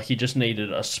apartment. Like he just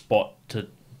needed a spot to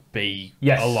be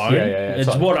alone. It's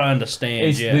totally. what I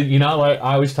understand. You know, like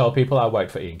I always tell people, I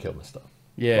work for Ian Kilmister.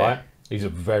 Yeah. Right? He's a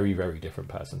very, very different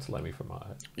person to Lemmy from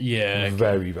Motörhead. Yeah.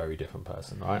 Very, very different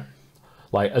person, right?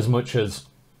 Like, as much as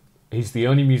he's the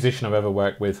only musician I've ever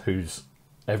worked with whose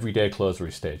everyday clothes are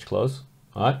his stage clothes,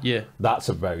 right? Yeah. That's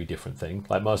a very different thing.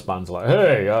 Like, most bands are like,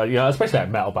 hey, you know, especially like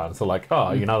metal bands, they're like,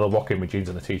 oh, you know, they'll walk in with jeans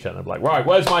and a t-shirt and they're like, right,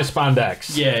 where's my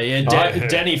spandex? Yeah. Right?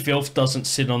 Danny Filth doesn't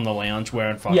sit on the lounge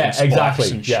wearing fucking spikes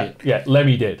exactly. and Yeah, shit. yeah.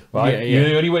 Lemmy did, right? Yeah.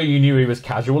 The only way you knew he was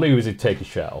casual, he was he'd take his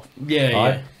shirt off. Yeah,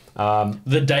 right? yeah.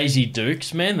 The Daisy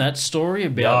Dukes, man, that story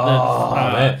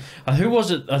about who was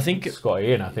it? I think Scott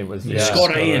Ian, I think was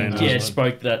Scott Ian.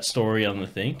 Spoke that story on the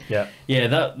thing. Yeah,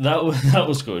 that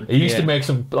was good. He used to make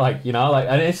some like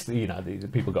and it's the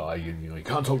people go, you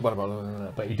can't talk about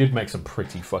it, but he did make some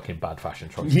pretty fucking bad fashion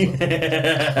choices.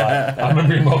 I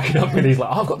remember him walking up and he's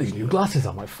like, I've got these new glasses.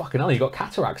 I'm like, fucking hell, you got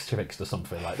cataracts fixed or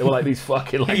something? Like they were like these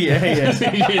fucking like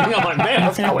I'm like, man,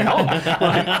 what's going on?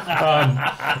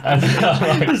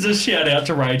 There's a shout out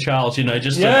to Ray Charles,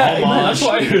 just an homage. that's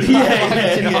why he was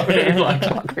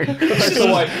it's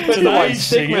the white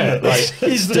stick, man. Like,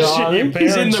 He's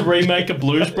in the remake of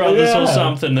Blues Brothers or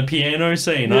something, the piano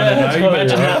scene. I don't know. Totally,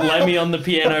 Imagine that Lemmy on the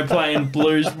piano playing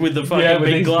blues with the fucking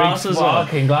big glasses on.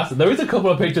 Fucking glasses. There is a couple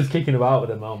of pictures kicking about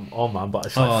with him on man, but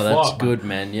it's like, that's fuck, good,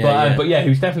 man. But yeah, he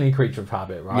was definitely a creature of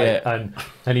habit, right? Yeah.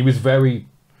 And he was very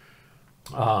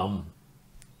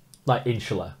like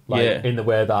insular, in the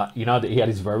way that that he had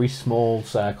his very small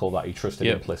circle that he trusted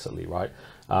implicitly, right?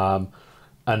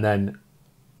 And then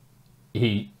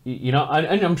he, and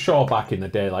I'm sure back in the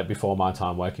day, like before my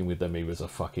time working with them, he was a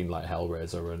fucking like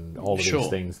hellraiser and all of these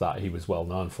things that he was well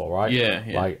known for, right? Yeah.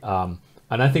 Like,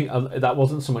 and I think that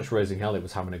wasn't so much raising hell; it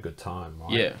was having a good time,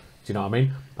 right? Yeah. Do you know what I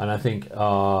mean? And I think,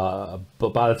 but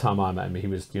by the time I met him, he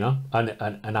was, you know,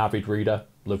 an avid reader,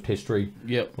 loved history.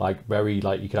 Yep. Like very,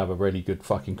 like you could have a really good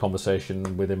fucking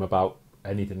conversation with him about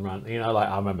anything, you know, like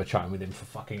I remember chatting with him for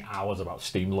fucking hours about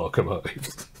steam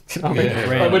locomotives. Do you know what I mean?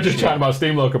 Yeah, Like, we're just chatting about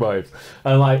steam locomotives,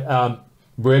 and like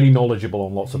really knowledgeable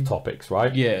on lots of topics,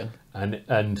 right? Yeah.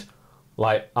 And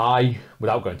like I,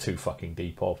 without going too fucking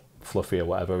deep or fluffy or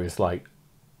whatever, is like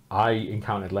I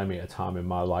encountered Lemmy at a time in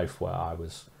my life where I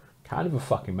was kind of a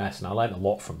fucking mess, and I learned a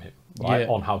lot from him, right?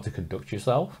 On how to conduct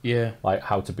yourself, like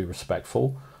how to be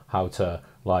respectful, how to,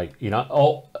 like, you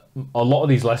know, a lot of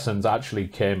these lessons actually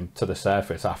came to the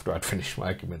surface after I'd finished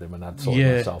working with him and I'd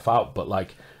sorted myself out. But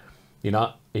like, you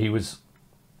know, he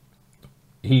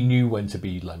knew when to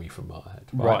be Lemmy from Motörhead,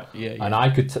 right? And I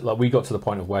could like we got to the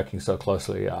point of working so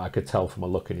closely, I could tell from a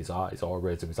look in his eyes or a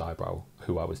raise of his eyebrow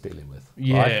who I was dealing with.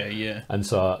 Right? And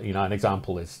so, you know, an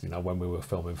example is, you know, when we were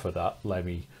filming for that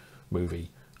Lemmy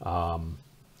movie,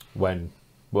 when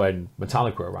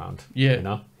Metallica were around, you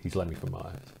know, he's Lemmy from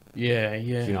Motörhead. Do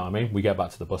you know what I mean? We get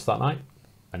back to the bus that night,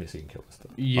 and it's Ian Kilmister.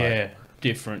 Right?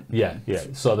 Different.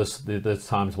 So there's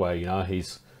times where, you know, he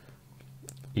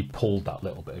pulled that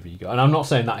little bit of ego, and I'm not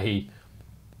saying that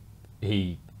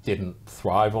he didn't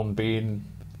thrive on being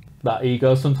that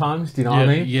ego sometimes. Do you know what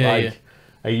I mean?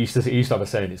 He used to have a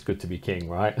saying, "It's good to be king,"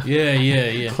 right?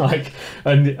 Like,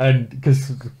 and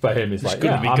because for him, it's like,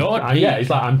 good to be God. He's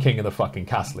like, I'm king of the fucking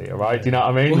castle here, right? Do you know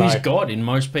what I mean? Well, like, he's God in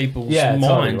most people's minds.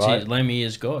 Totally, right? Lemmy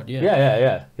is God. He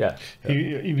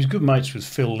was good mates with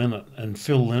Phil Lynott, and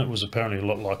Phil Lynott was apparently a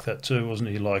lot like that too,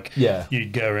 wasn't he? Like,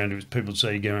 you'd go around to his, people would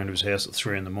say you go around to his house at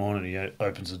 3 a.m. and he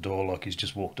opens the door like he's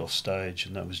just walked off stage,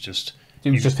 and that was just. It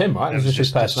was just him, right? It was just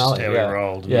his personality. That's just how he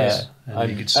rolled.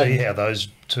 And you could see how those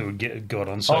two got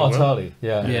on so well. Oh, totally.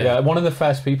 Yeah. One of the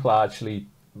first people I actually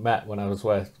met when I was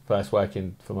first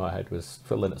working for Motörhead was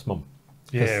Phil Lynott's mum.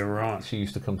 Yeah, right. She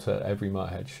used to come to every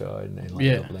Motörhead show in like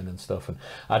Dublin and stuff, and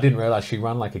I didn't realise she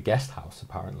ran like a guest house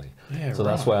apparently. So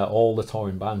that's where all the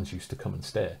touring bands used to come and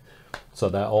stay. So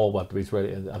they're all what these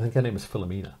really. I think her name was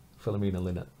Philomena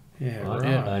Lynott.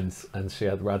 And she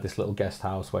had this little guest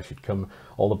house where she'd come,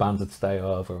 all the bands would stay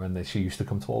over, and she used to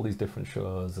come to all these different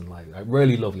shows, and like a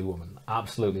really lovely woman,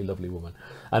 absolutely lovely woman.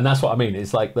 And that's what I mean,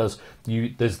 it's like there's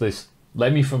this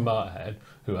Lemmy from Motörhead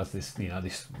who has this, you know,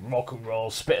 this rock and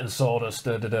roll spitting sawdust,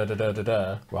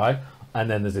 right? And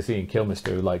then there's this Ian Kilmister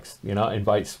who, like, you know,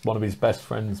 invites one of his best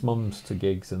friend's mums to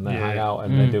gigs, and they hang out,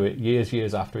 and they do it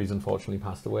years after he's unfortunately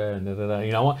passed away, and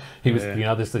you know what, he was, you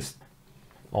know, there's this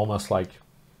almost like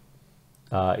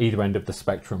either end of the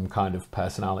spectrum kind of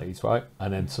personalities, right?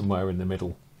 And then somewhere in the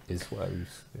middle is where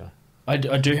he's, I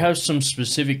do have some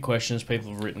specific questions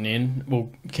people have written in.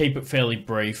 We'll keep it fairly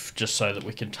brief just so that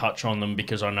we can touch on them,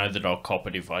 because I know that I'll cop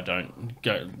it if I don't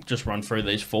just run through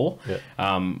these 4.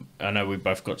 I know we've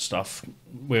both got stuff.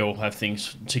 We all have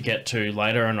things to get to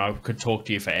later, and I could talk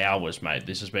to you for hours, mate.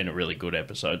 This has been a really good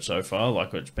episode so far.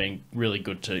 Like, it's been really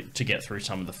good to get through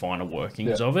some of the finer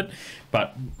workings of it.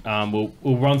 But we'll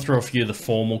run through a few of the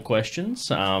formal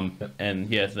questions, and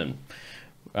then...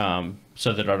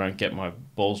 so that I don't get my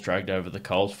balls dragged over the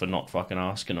coals for not fucking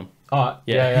asking them. All right.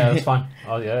 Yeah, that's fine.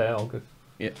 Oh, yeah, all good.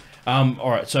 Yeah.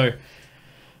 All right. So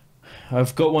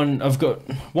I've got one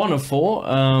of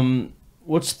 4.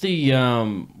 What's the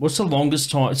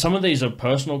longest time? Some of these are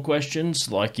personal questions,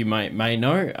 like you may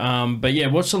know. But yeah,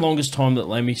 what's the longest time that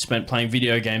Lemmy spent playing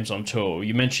video games on tour?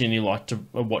 You mentioned you liked to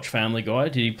watch Family Guy.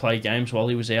 Did he play games while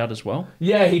he was out as well?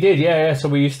 Yeah, he did. Yeah. So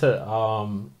we used to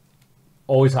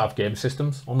always have game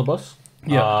systems on the bus.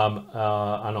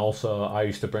 And also I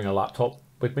used to bring a laptop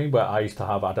with me, where I used to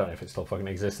have, I don't know if it still fucking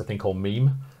exists, a thing called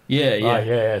Meme. So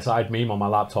I had Meme on my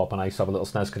laptop, and I used to have a little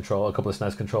SNES controller, a couple of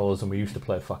SNES controllers, and we used to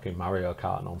play fucking Mario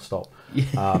Kart non-stop.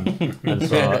 And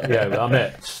so, I'm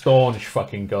a staunch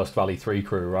fucking Ghost Valley 3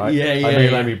 crew, right?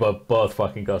 Lemmy both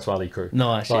fucking Ghost Valley crew.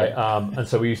 Nice, and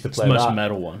so we used to play it's the most that.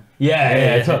 metal one.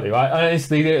 Totally, right? And it's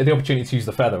the opportunity to use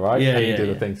the feather, right? And you do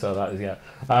the thing, so that is,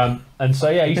 and so,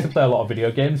 I used to play a lot of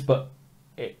video games, but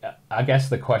I guess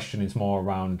the question is more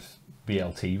around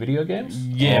BLT video games.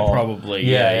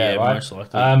 Probably. Right? Most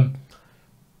likely.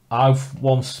 I've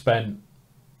once spent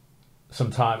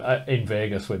some time in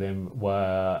Vegas with him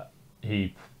where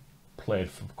he played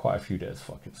for quite a few days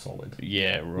fucking solid.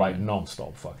 Yeah, right. Like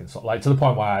non-stop fucking solid. Like to the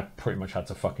point where I pretty much had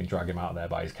to fucking drag him out of there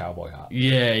by his cowboy hat.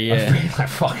 Yeah, Like,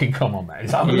 fucking come on, man.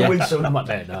 Is that going to win soon? I'm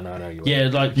like, no, you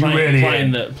win. like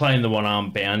playing the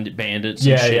one-arm bandits.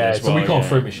 Yeah, and shit as so well, we call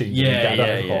fruit machines. Yeah.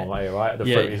 Right? The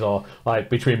fruities are, like,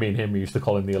 between me and him, we used to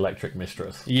call him the electric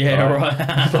mistress. Yeah,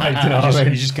 right. Like, you know what I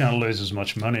mean? You just can't lose as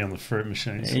much money on the fruit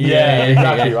machines. Yeah,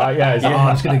 exactly, right? Yeah, it's like,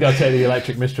 I'm just going to go take the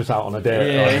electric mistress out on a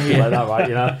date, like that, right?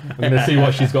 You know, I'm going to see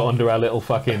what she's got under her little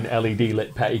fucking LED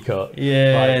lit petticoat.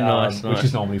 Yeah, nice. Which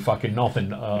is normally fucking nothing,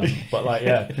 but like,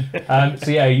 yeah.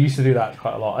 So yeah, he used to do that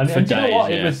quite a lot. And do you know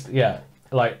what? It was,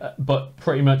 but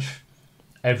pretty much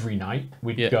every night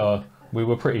we'd go. We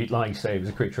were pretty, like you say, it was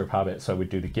a creature of habit. So we'd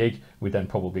do the gig. We'd then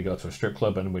probably go to a strip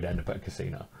club, and we'd end up at a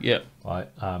casino. Yeah. Right.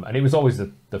 And it was always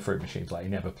the fruit machines. Like he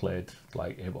never played.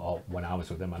 When I was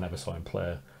with him, I never saw him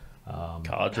play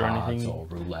cards or anything, or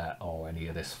roulette, or any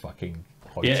of this fucking.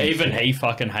 Yeah, even he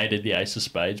fucking hated the Ace of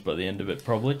Spades by the end of it,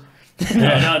 probably. No,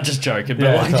 I'm just joking.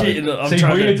 But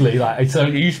weirdly,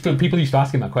 people used to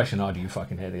ask him that question. Oh, do you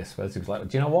fucking hate the Ace of Spades? He was like,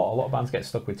 do you know what? A lot of bands get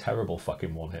stuck with terrible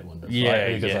fucking one-hit wonders. Yeah,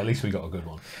 right? At least we got a good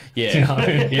one. Yeah, do you know what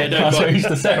I mean? That's what he used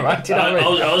to say, right? Do you know what I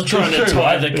mean? I was trying to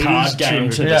tie the card game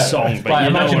to the song, but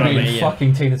you know what I mean.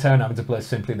 Fucking Tina Turner having to play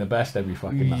Simply the Best every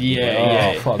fucking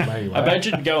night. Fuck me. Right?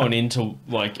 Imagine going into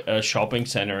like a shopping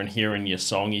centre and hearing your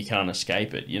song, you can't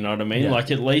escape it. You know what I mean?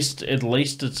 Like at least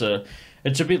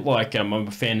it's a bit like I'm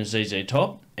a fan of ZZ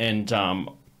Top, and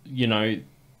you know,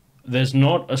 there's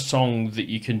not a song that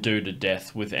you can do to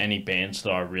death with any bands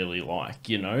that I really like.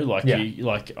 You know,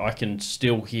 like I can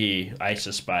still hear Ace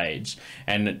of Spades,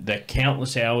 and the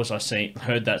countless hours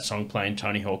heard that song playing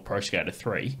Tony Hawk Pro Skater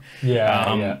 3.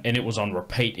 And it was on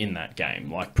repeat in that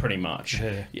game, like pretty much.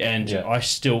 I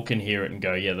still can hear it and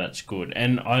go, yeah, that's good.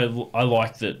 And I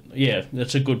like that. Yeah,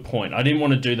 that's a good point. I didn't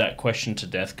want to do that question to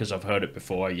death because I've heard it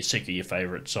before. You're sick of your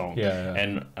favorite song.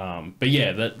 And but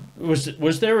yeah, that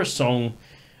was there a song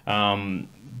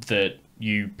that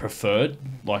you preferred?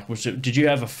 Like, did you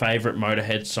have a favourite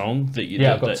Motörhead song that you?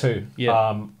 Yeah, I've got two.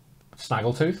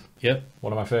 Snaggletooth. Yep.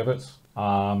 One of my favourites.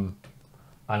 And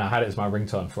I had it as my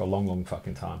ringtone for a long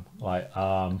fucking time.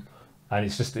 And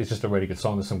it's just a really good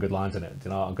song. There's some good lines in it.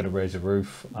 You know, I'm gonna raise a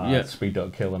roof. Speed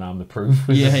don't kill, and I'm the proof.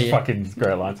 Fucking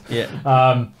great lines.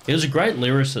 Yeah. It was a great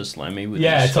lyricist, Lemmy. With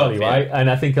totally right. And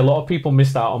I think a lot of people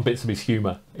missed out on bits of his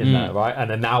humour in there, right?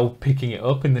 And are now picking it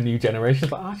up in the new generation.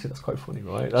 But actually, that's quite funny,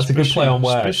 right? That's a good play on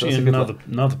words. Especially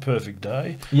another perfect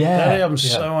day. Yeah, that album's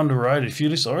so underrated. If you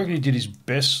listen, I reckon he did his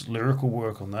best lyrical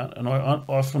work on that. And I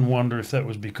often wonder if that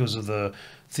was because of the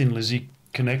Thin Lizzy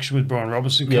connection with Brian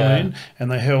Robertson coming in,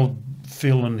 and they held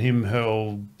Phil and him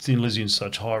held Thin Lizzy in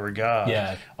such high regard.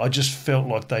 I just felt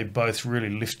like they both really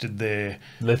lifted their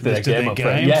game up.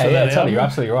 You're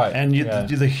absolutely right. And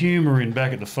the humour in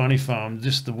Back at the Funny Farm,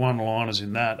 just the one-liners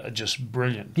in that are just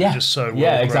brilliant. They're just so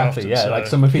well exactly. crafted. Like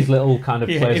some of his little kind of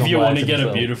plays if on you want to words get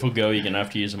a beautiful girl, you're gonna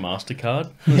have to use a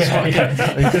MasterCard.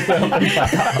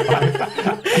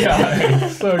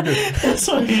 It's so good.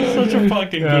 Such a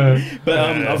fucking good. But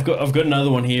I've got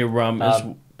another one here.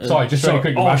 Sorry, just really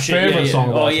quickly. My favourite song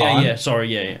of all time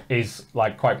is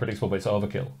like quite predictable, but it's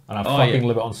Overkill. And I fucking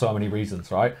love it on so many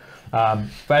reasons, right?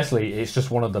 Firstly, it's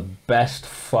just one of the best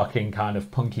fucking kind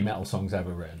of punky metal songs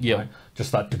ever written. Right?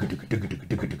 Just that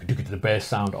the bass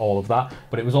sound, all of that.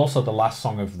 But it was also the last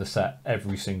song of the set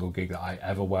every single gig that I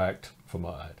ever worked for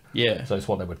Motörhead. Yeah. So it's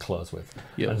what they would close with.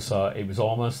 And so it was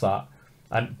almost that.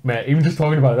 And mate, even just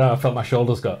talking about that, I felt my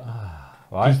shoulders go,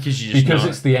 right? Because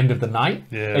it's the end of the night.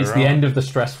 It's the end of the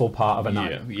stressful part of a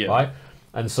night, right?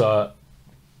 And so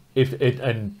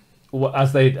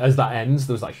as that ends,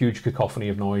 there was that huge cacophony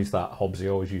of noise that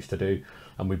Hobbsy always used to do,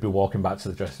 and we'd be walking back to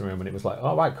the dressing room, and it was like,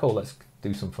 all right, cool, let's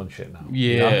do some fun shit now.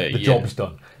 The job's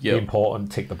done. The important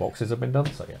tick the boxes have been done.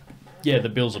 So the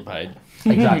bills are paid.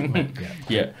 Exactly, mate.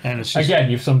 And it's just, again,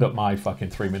 you've summed up my fucking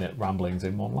 3-minute ramblings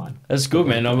in one line. That's good,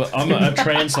 man. I'm a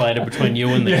translator between you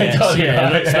and the guest.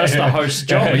 That's the host's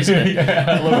job, isn't it?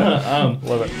 I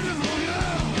love it.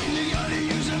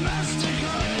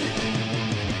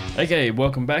 Okay,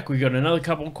 welcome back. We've got another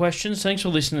couple of questions. Thanks for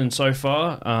listening so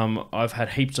far. I've had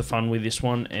heaps of fun with this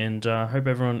one, and I hope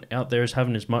everyone out there is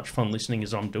having as much fun listening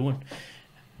as I'm doing.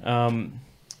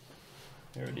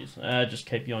 There it is. Just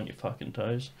keep you on your fucking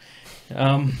toes.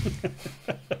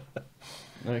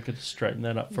 I could straighten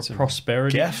that up for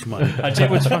prosperity. Gaff, mate. I tell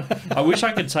you what's fun. I wish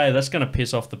I could say that's going to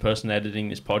piss off the person editing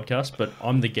this podcast, but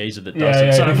I'm the geezer that does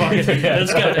it.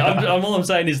 So all I'm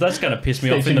saying is that's going to piss me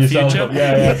off in the future.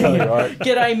 Yeah, totally right.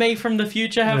 G'day, me from the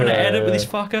future, having to edit with this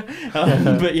fucker.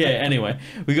 But yeah, anyway,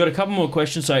 we got a couple more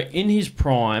questions. So, in his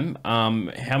prime,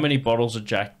 how many bottles of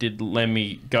Jack did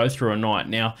Lemmy go through a night?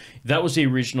 Now, that was the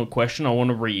original question. I want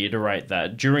to reiterate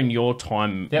that. During your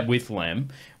time with Lem,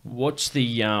 what's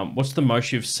the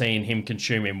most you've seen him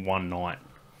consume in one night?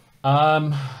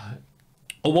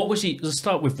 Or what was he? Let's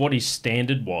start with what his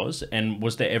standard was, and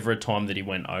was there ever a time that he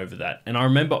went over that? And I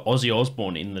remember Ozzy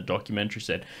Osbourne in the documentary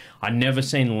said, "I never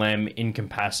seen Lem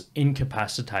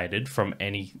incapacitated from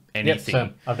anything." Yep,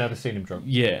 same. I've never seen him drunk.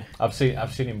 Yeah, I've seen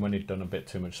him when he'd done a bit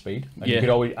too much speed. And you could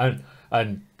always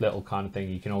and little kind of thing.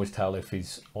 You can always tell if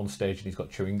he's on stage and he's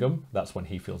got chewing gum. That's when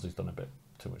he feels he's done a bit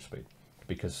too much speed,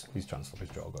 because he's trying to stop his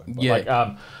jaw going.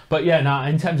 But but yeah, now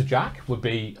in terms of Jack would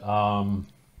be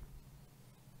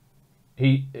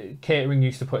catering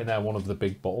used to put in there one of the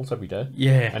big bottles every day.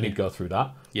 Yeah, and he'd go through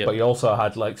that. Yep. But he also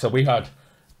had we had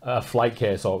a flight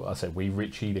case, or I said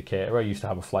Richie the caterer used to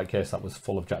have a flight case that was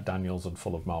full of Jack Daniels and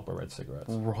full of Marlboro Red cigarettes.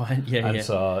 Right, yeah, and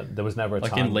so there was never a like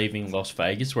time... in Leaving Las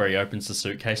Vegas, where he opens the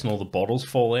suitcase and all the bottles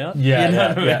fall out. Yeah, you know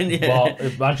what I mean? Well,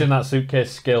 imagine that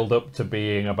suitcase scaled up to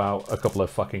being about a couple of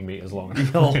fucking meters long.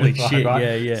 Holy shit,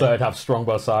 right? Yeah. So it'd have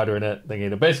Strongbow cider in it.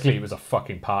 Thinking basically it was a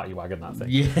fucking party wagon, that thing.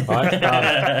 Yeah. Right?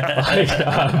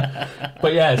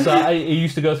 But yeah, so he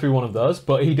used to go through one of those,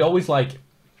 but he'd always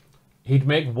he'd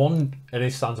make one, and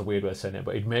it sounds a weird way of saying it,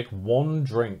 but he'd make one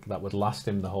drink that would last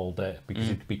him the whole day, because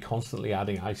he'd be constantly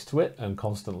adding ice to it and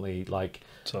constantly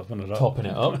topping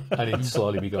it up, and he'd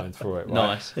slowly be going through it. Right?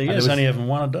 Nice. He's only having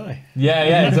one a day.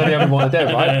 Yeah, it's only having one a day,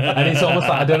 right? And it's almost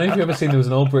like, I don't know if you've ever seen, there was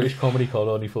an old British comedy called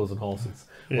Only Fools and Horses,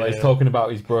 where he's talking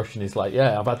about his brush, and he's like,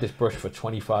 I've had this brush for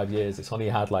 25 years. It's only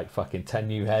had fucking 10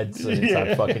 new heads, and it's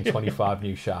had fucking 25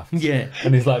 new shafts. Yeah.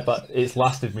 And he's like, but it's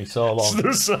lasted me so long.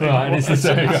 It's the same. Right, and it's the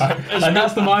same, right? And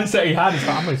that's the mindset he had. He's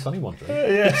like, it's only one drink.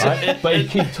 Right? But he'd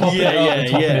keep topping it up and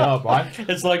topping it up, right?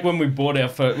 It's like when we bought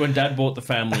when Dad bought the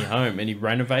family home and he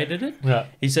renovated it. Yeah.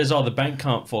 He says, the bank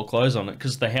can't foreclose on it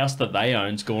because the house that they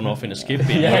own's gone off in a skip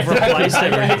bin. Yeah, We've replaced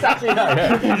everything. exactly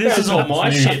that, yeah. This is all my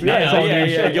shit now. it's all new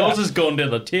shit, Yours has gone to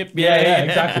the tip. Yeah,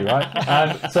 exactly,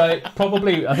 right? So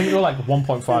probably, I think they were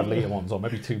 1.5 litre ones, or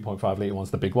maybe 2.5 litre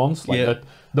ones, the big ones.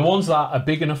 The ones that are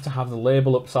big enough to have the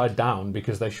label upside down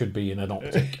because they should be in an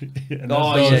optic. You'd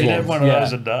have one of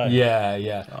those a day.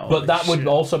 Yeah. But that would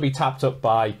also be tapped up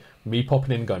by me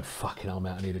popping in and going, fucking hell,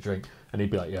 mate, I need a drink. And he'd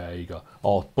be like, yeah, here you go.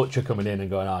 Or Butcher coming in and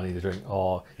going, I need a drink.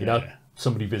 Or, you know,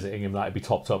 somebody visiting him, that'd be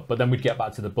topped up. But then we'd get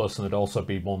back to the bus and there'd also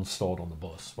be one stored on the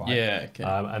bus, right? Yeah, okay.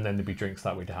 And then there'd be drinks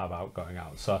that we'd have going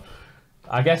out. So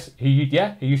I guess he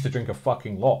used to drink a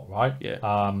fucking lot, right?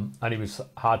 Yeah. And he was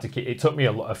hard to keep. It took me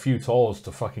a few tours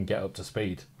to fucking get up to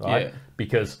speed, right? Yeah.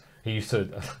 Because he used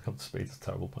to, up to speed is a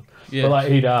terrible pun. Yeah. But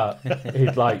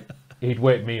he'd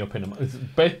wake me up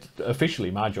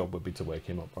officially my job would be to wake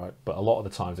him up, right? But a lot of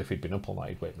the times if he'd been up all night,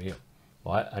 he'd wake me up,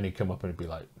 right? And he'd come up and he'd be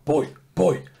like, boy.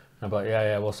 And I'd be like,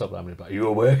 yeah, what's up, man? And he'd be like, you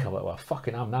awake? I'm like, well, I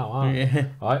fucking am now, aren't I? Yeah.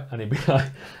 Right? And he'd be like,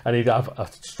 and he'd have a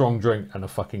strong drink and a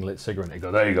fucking lit cigarette, and he'd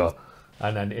go, there you go.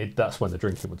 And then that's when the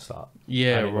drinking would start.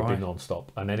 Yeah, and it would be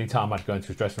non-stop. And any time I'd go into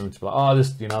his dressing room to be like,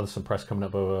 there's some press coming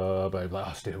up, but he'd be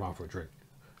like, stay around for a drink,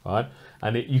 right?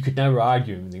 And you could never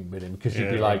argue anything with him because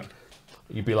you'd be like,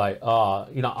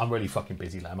 I'm really fucking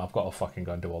busy, Lem. I've got to fucking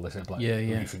go and do all this. And he'd be like,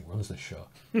 who do you think runs this show?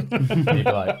 And he'd be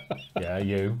like, yeah,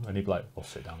 you. And he'd be like, well,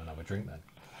 sit down and have a drink then.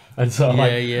 And so,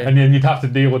 and then you'd have to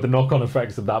deal with the knock-on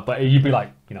effects of that. But you'd be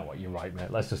like, you know what, you're right, mate.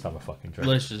 Let's just have a fucking drink.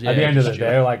 At the end of the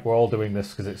day, we're all doing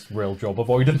this because it's real job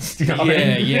avoidance. You know what I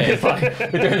mean? Yeah. It's like,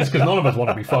 we're doing this because none of us want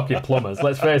to be fucking plumbers.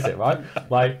 Let's face it, right?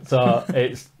 So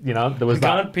it's, there was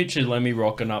that. I can't picture Lemmy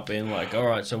rocking up being like, all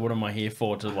right, so what am I here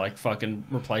for? To fucking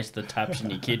replace the taps in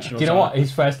your kitchen? Do you know what?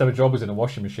 His first ever job was in a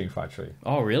washing machine factory.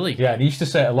 Oh, really? Yeah, and he used to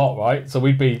say it a lot, right? So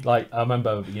we'd be I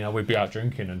remember, we'd be out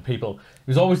drinking and people, it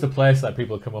was always the place that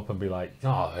people would come up and be like,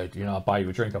 I'll buy you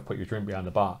a drink, I'll put your drink behind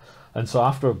the bar. And so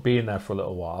after being there for a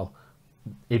little while,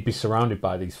 he'd be surrounded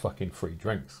by these fucking free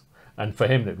drinks. And for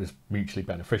him, it was mutually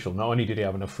beneficial. Not only did he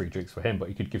have enough free drinks for him, but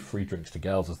he could give free drinks to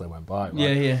girls as they went by.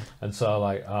 Right? Yeah. And so,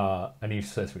 and he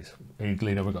says to me, he'd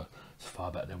lean over and go, it's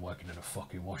far better than working in a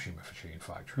fucking washing machine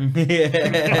factory.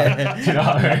 Yeah. Do you know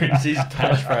what I mean? It's his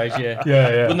catchphrase, yeah.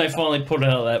 Yeah. When they finally put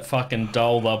out that fucking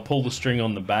doll, they'll pull the string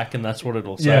on the back and that's what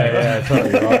it'll say. Yeah,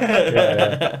 totally right.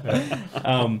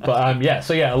 Yeah.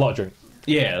 So a lot of drink.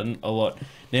 Yeah, a lot.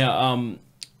 Now,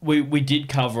 we did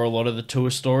cover a lot of the tour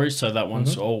stories, so that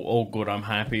one's Mm-hmm. all good. I'm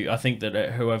happy. I think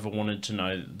that whoever wanted to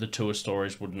know the tour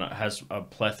stories has a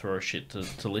plethora of shit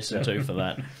to listen to for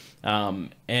that.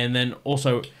 And then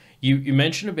also, you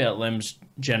mentioned about Lem's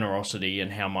generosity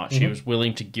and how much he was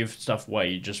willing to give stuff away.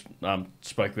 You just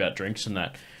spoke about drinks and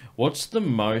that. What's the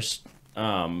most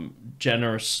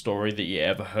generous story that you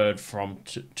ever heard from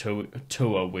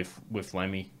tour with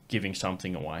Lemmy giving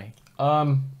something away?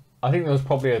 I think there was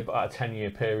probably about a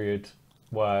 10-year period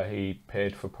where he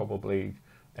paid for probably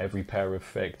every pair of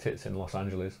fake tits in Los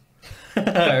Angeles. So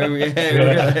the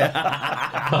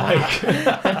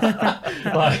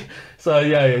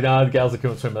girls would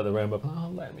come up to him at the room, but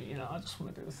let me, I just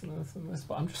want to do this and this and this,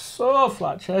 but I'm just so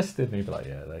flat chested, and he'd be like,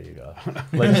 yeah, there you go.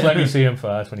 Just let me see him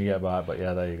first when you get back, but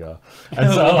yeah, there you go.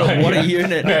 And so, what a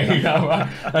unit! There you go, right?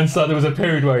 And so there was a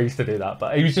period where he used to do that,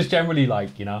 but he was just generally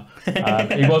like, he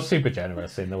was super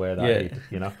generous in the way that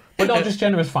but not just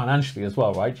generous financially as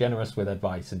well, right? Generous with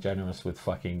advice and generous with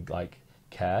fucking like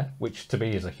care, which to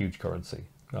me is a huge currency,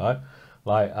 right?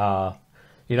 Like,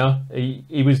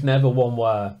 he was never one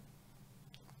where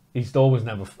his door was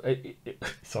never.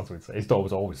 Sounds weird to say, his door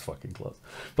was always fucking closed,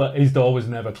 but his door was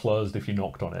never closed if you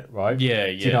knocked on it, right? Yeah.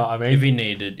 Do you know what I mean? If you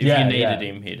needed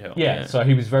him, he'd help. Yeah, so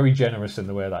he was very generous in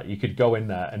the way that you could go in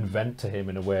there and vent to him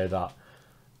in a way that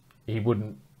he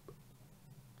wouldn't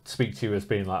speak to you as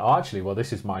being like, oh, actually, well,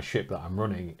 this is my ship that I'm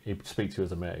running. He'd speak to you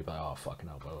as a mate. He'd be like, oh, fucking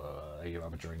hell, you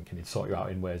have a drink, and he'd sort you out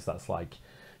in ways that's like, do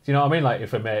you know what I mean? Like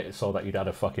if a mate saw that you'd had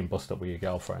a fucking bust up with your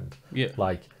girlfriend,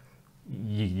 like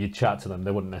you'd chat to them, they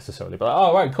wouldn't necessarily be like,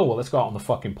 oh, right, cool, well, let's go out on the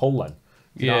fucking pull then.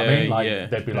 Do you know what I mean? Like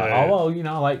they'd be like, oh, well,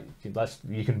 like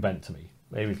you can vent to me.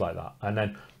 He was like that, and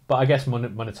then, but I guess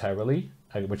monetarily,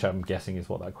 which I'm guessing is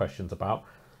what that question's about.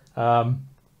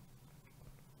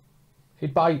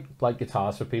 He'd buy like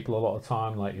guitars for people a lot of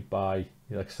time. Like he'd buy,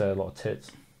 like I say, a lot of tits.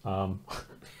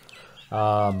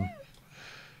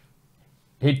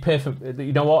 He'd pay for,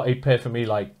 he'd pay for me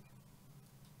like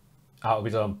out of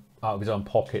his own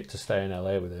pocket to stay in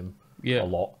LA with him. A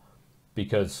lot,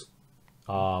 because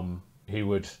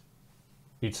he'd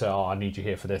say, oh, I need you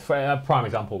here for this. A prime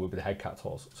example would be the Headcat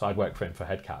tours. So I'd work for him for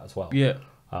Headcat as well.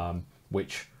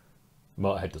 Which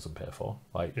Motörhead doesn't pay for.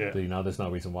 Like, there's no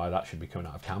reason why that should be coming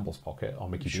out of Campbell's pocket or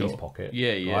Mickey D's pocket.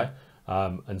 Right?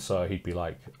 And so he'd be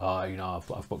like, oh,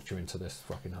 I've booked you into this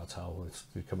fucking hotel.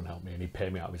 You come and help me. And he'd pay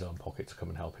me out of his own pocket to come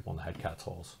and help him on the Headcat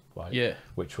tours. Right?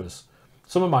 Which was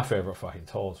some of my favourite fucking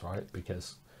tours, right?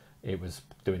 Because it was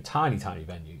doing tiny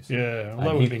venues. Yeah, well,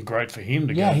 that would have been great for him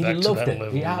to go back to that level.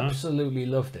 He absolutely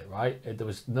loved it, right? There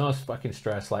was no fucking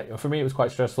stress. Like, for me, it was quite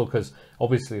stressful because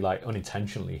obviously, like,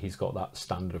 unintentionally, he's got that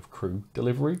standard of crew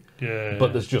delivery.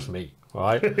 But there's just me,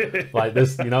 right? Like,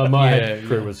 this, my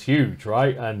crew was huge,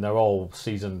 right? And they're all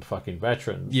seasoned fucking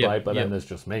veterans, right? But then there's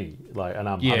just me, like, and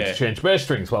I'm having to change bass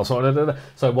strings well, so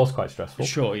it was quite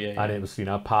stressful. And it was,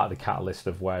 part of the catalyst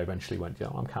of where I eventually went,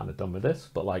 I'm kind of done with this.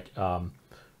 But, like,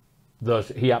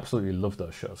 he absolutely loved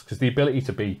those shows because the ability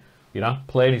to be,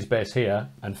 playing his bass here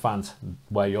and fans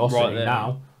where you're sitting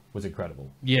now was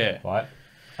incredible. Right.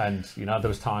 And there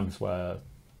was times where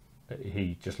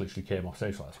he just literally came off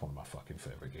stage like, that's one of my fucking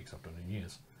favourite gigs I've done in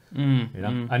years.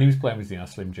 And he was playing with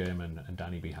Slim Jim and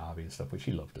Danny B. Harvey and stuff, which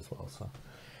he loved as well. So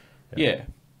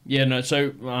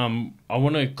So I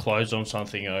want to close on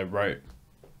something I wrote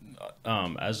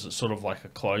as sort of like a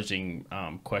closing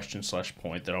question /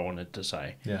 point that I wanted to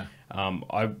say.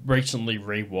 I recently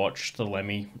rewatched the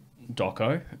Lemmy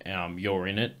doco. You're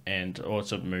in it, or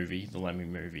it's a movie, the Lemmy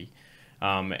movie.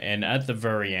 And at the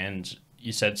very end,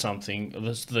 you said something.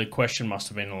 The question must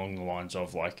have been along the lines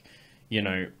of like,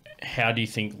 how do you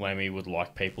think Lemmy would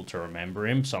like people to remember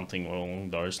him? Something along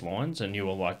those lines. And you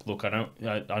were like, look, I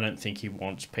don't think he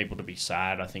wants people to be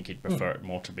sad. I think he'd prefer it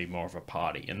more to be more of a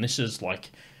party. And this is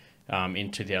like in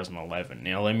 2011.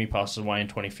 Now, Lemmy passes away in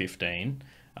 2015.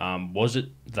 Was it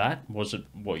that? Was it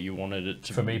what you wanted it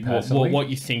to be? For me personally? What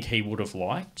you think he would have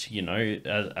liked,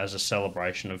 as a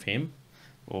celebration of him?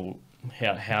 Or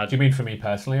how do you mean for me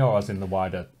personally, or as in the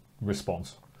wider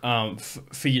response?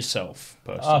 For yourself,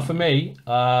 personally. For me,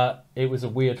 it was a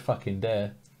weird fucking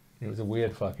day.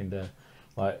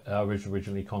 Like, I was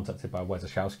originally contacted by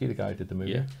Witchskull, the guy who did the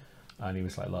movie. And he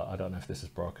was like, look, I don't know if this has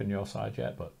broken your side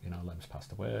yet, but, Lem's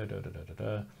passed away,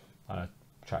 And I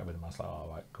chatted with him, I was like, oh, all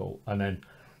right, cool. And then,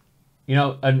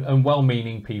 and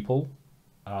well-meaning people,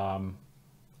 and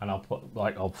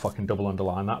I'll fucking double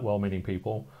underline that, well-meaning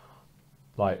people,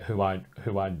 like, who I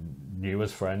knew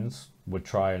as friends, would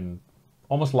try and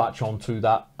almost latch onto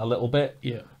that a little bit.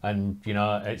 And,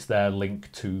 it's their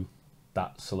link to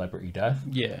that celebrity death.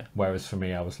 Whereas for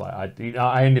me, I was like,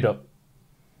 I ended up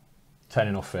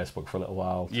turning off Facebook for a little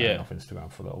while, turning off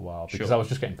Instagram for a little while, because Sure. I was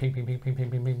just getting ping, ping, ping, ping, ping,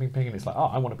 ping, ping, ping, ping, and it's like, oh,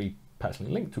 I want to be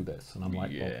personally linked to this, and I'm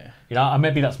like, well, you know, and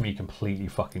maybe that's me completely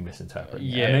fucking misinterpreting.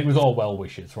 Yeah. And it was all well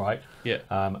wishes, right? Yeah.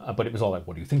 But it was all like,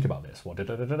 what do you think about this? What da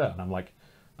da da da da? And I'm like,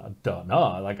 I don't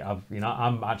know. Like,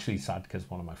 I'm actually sad because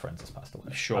one of my friends has passed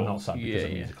away. Sure. I'm not sad because a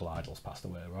musical idol's passed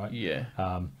away, right? Yeah.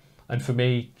 And for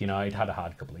me, you know, I'd had a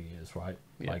hard couple of years, right?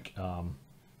 Yeah. Like,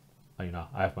 you know,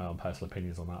 I have my own personal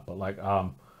opinions on that, but like,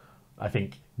 I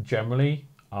think generally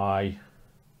I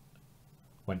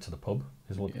went to the pub.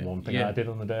 Is one thing that I did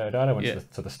on the day I died. I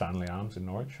went to the Stanley Arms in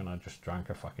Norwich, and I just drank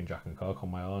a fucking Jack and Coke on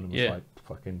my own, and was like,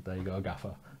 fucking, there you go,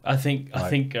 gaffer. I think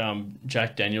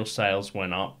Jack Daniel's sales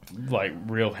went up like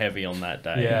real heavy on that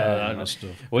day.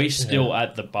 We still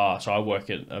at the bar. So I work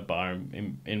at a bar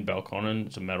in Belconnen.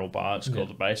 It's a metal bar. It's called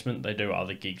the Basement. They do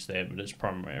other gigs there, but it's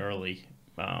primarily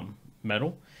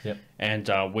metal. Yep.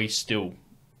 And we still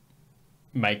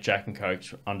make Jack and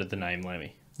Cokes under the name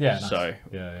Lemmy. Yeah. Nice. So,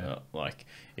 yeah. Like,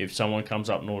 if someone comes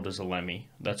up and orders a Lemmy,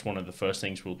 that's one of the first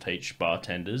things we'll teach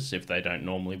bartenders if they don't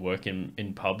normally work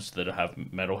in pubs that have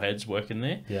metalheads working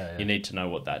there. Yeah. You need to know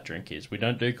what that drink is. We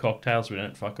don't do cocktails. We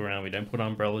don't fuck around. We don't put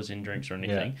umbrellas in drinks or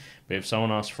anything. Yeah. But if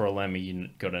someone asks for a Lemmy, you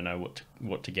got to know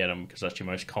what to get them, because that's your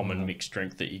most common mixed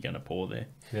drink that you're going to pour there.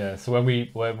 Yeah. So when we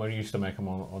used to make them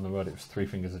on the road, it was 3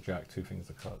 fingers of Jack, 2 fingers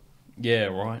of Coke. Yeah.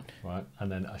 Right.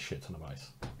 And then a shit ton of ice.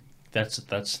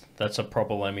 That's a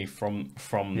proper Lemmy from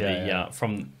and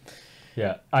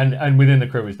within the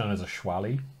crew it's known as a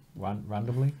schwally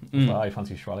randomly. Like, oh, you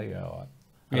fancy schwally? Yeah, all right.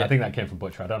 And I think that came from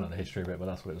Butcher. I don't know the history of it, but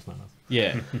that's what it was known as.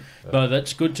 Yeah. But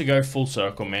that's good to go full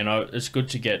circle, man. It's good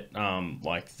to get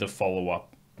like the follow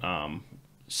up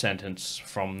sentence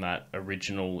from that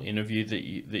original interview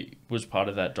that was part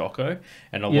of that doco,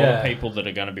 and a lot of people that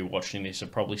are going to be watching this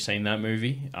have probably seen that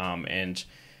movie. And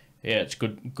it's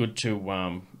good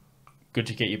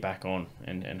to get you back on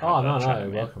and have that chat,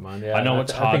 man. Welcome, man. Yeah, I know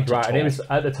it's hard to talk. And it was,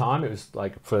 at the time, it was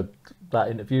like, for that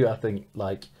interview, I think,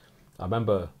 like, I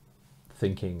remember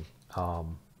thinking,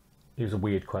 it was a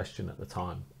weird question at the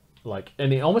time. Like,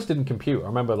 and it almost didn't compute. I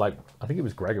remember, like, I think it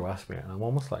was Greg who asked me it, and I'm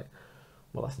almost like,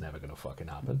 well, that's never going to fucking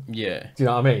happen. Yeah. Do you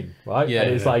know what I mean? Right? Yeah.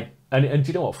 And it's like, and do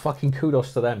you know what? Fucking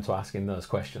kudos to them to asking those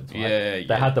questions. Right? Yeah.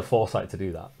 They had the foresight to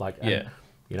do that. Like,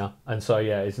 you know, and so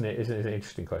isn't it an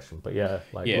interesting question? But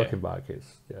looking back,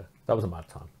 that was a mad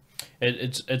time.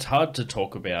 It's hard to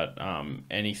talk about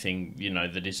anything, you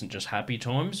know, that isn't just happy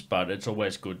times, but it's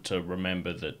always good to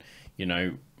remember that, you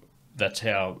know, that's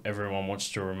how everyone wants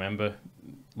to remember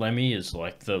Lemmy, is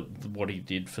like what he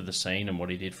did for the scene and what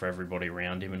he did for everybody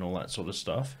around him and all that sort of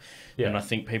stuff. Yeah. And I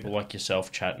think people like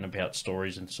yourself chatting about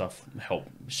stories and stuff help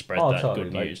spread that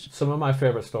good news. Some of my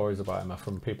favourite stories about him are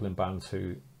from people in bands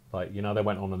who, like, you know, they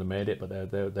went on and they made it,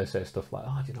 but they say stuff like,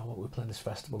 oh, do you know what, we were playing this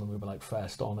festival and we were like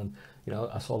first on, and, you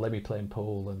know, I saw Lemmy playing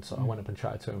pool, and so I went up and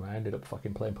chatted to him. I ended up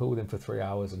fucking playing pool with him for 3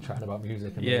 hours and chatting about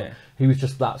music. And he was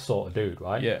just that sort of dude,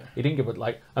 right? Yeah. He didn't give it,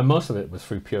 like, and most of it was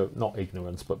through pure, not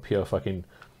ignorance, but pure fucking,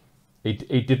 he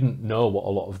didn't know what a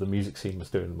lot of the music scene was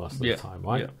doing most of the time,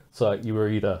 right? Yeah. So you were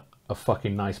either a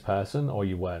fucking nice person or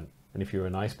you weren't. And if you were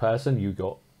a nice person, you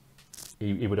got,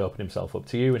 he would open himself up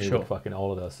to you, and he would fucking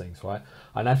all of those things, right?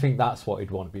 And I think that's what he'd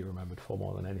want to be remembered for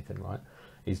more than anything, right?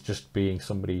 Is just being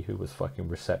somebody who was fucking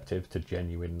receptive to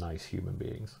genuine, nice human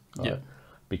beings. Right? Yeah.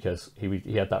 Because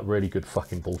he had that really good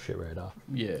fucking bullshit radar.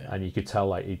 Yeah. And you could tell,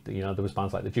 like, you know, there was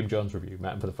bands like the Jim Jones Review,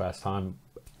 met him for the first time.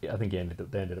 I think they ended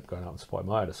up going out and supporting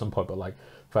Motörhead at some point, but like,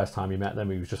 first time he met them,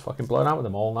 he was just fucking blown out with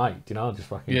them all night, you know, just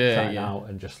fucking chatting out,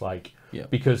 and just like,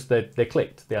 because they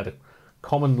clicked. They had a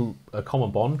common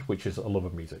bond, which is a love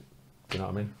of music. Do you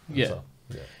know what I mean?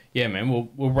 Yeah, man.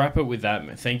 We'll wrap it with that,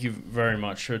 man. Thank you very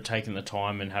much for taking the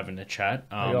time and having a chat.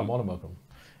 You're more than welcome.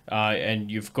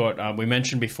 And you've got, we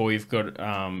mentioned before, you've got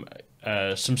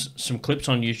some clips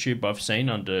on YouTube I've seen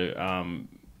under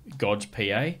God's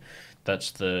PA.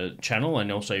 That's the channel,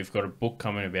 and also you've got a book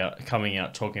coming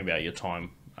out talking about your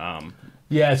time.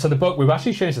 So the book, we've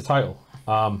actually changed the title.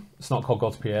 It's not called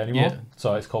God's PA anymore,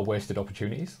 so it's called Wasted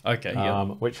Opportunities. Okay,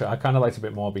 which I kind of liked a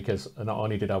bit more, because not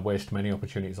only did I waste many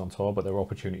opportunities on tour, but there were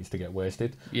opportunities to get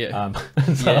wasted. And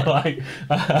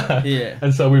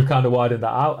so we've kind of widened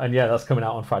that out, and that's coming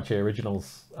out on Fat J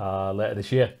Originals later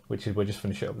this year, which is, we're just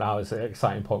finishing it up now. It's an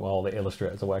exciting point where all the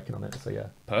illustrators are working on it. So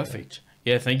perfect.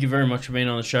 Yeah, thank you very much for being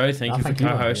on the show. Thank you for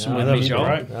co-hosting with me, Joel.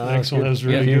 Excellent. That was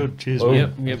really good. Cheers,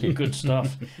 man. Yep, good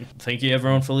stuff. Thank you,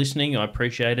 everyone, for listening. I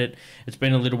appreciate it. It's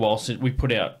been a little while since we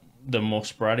put out them more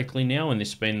sporadically now, and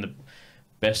this has been the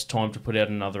best time to put out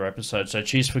another episode. So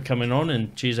cheers for coming on,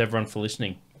 and cheers, everyone, for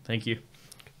listening. Thank you.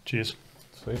 Cheers.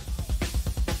 Sweet.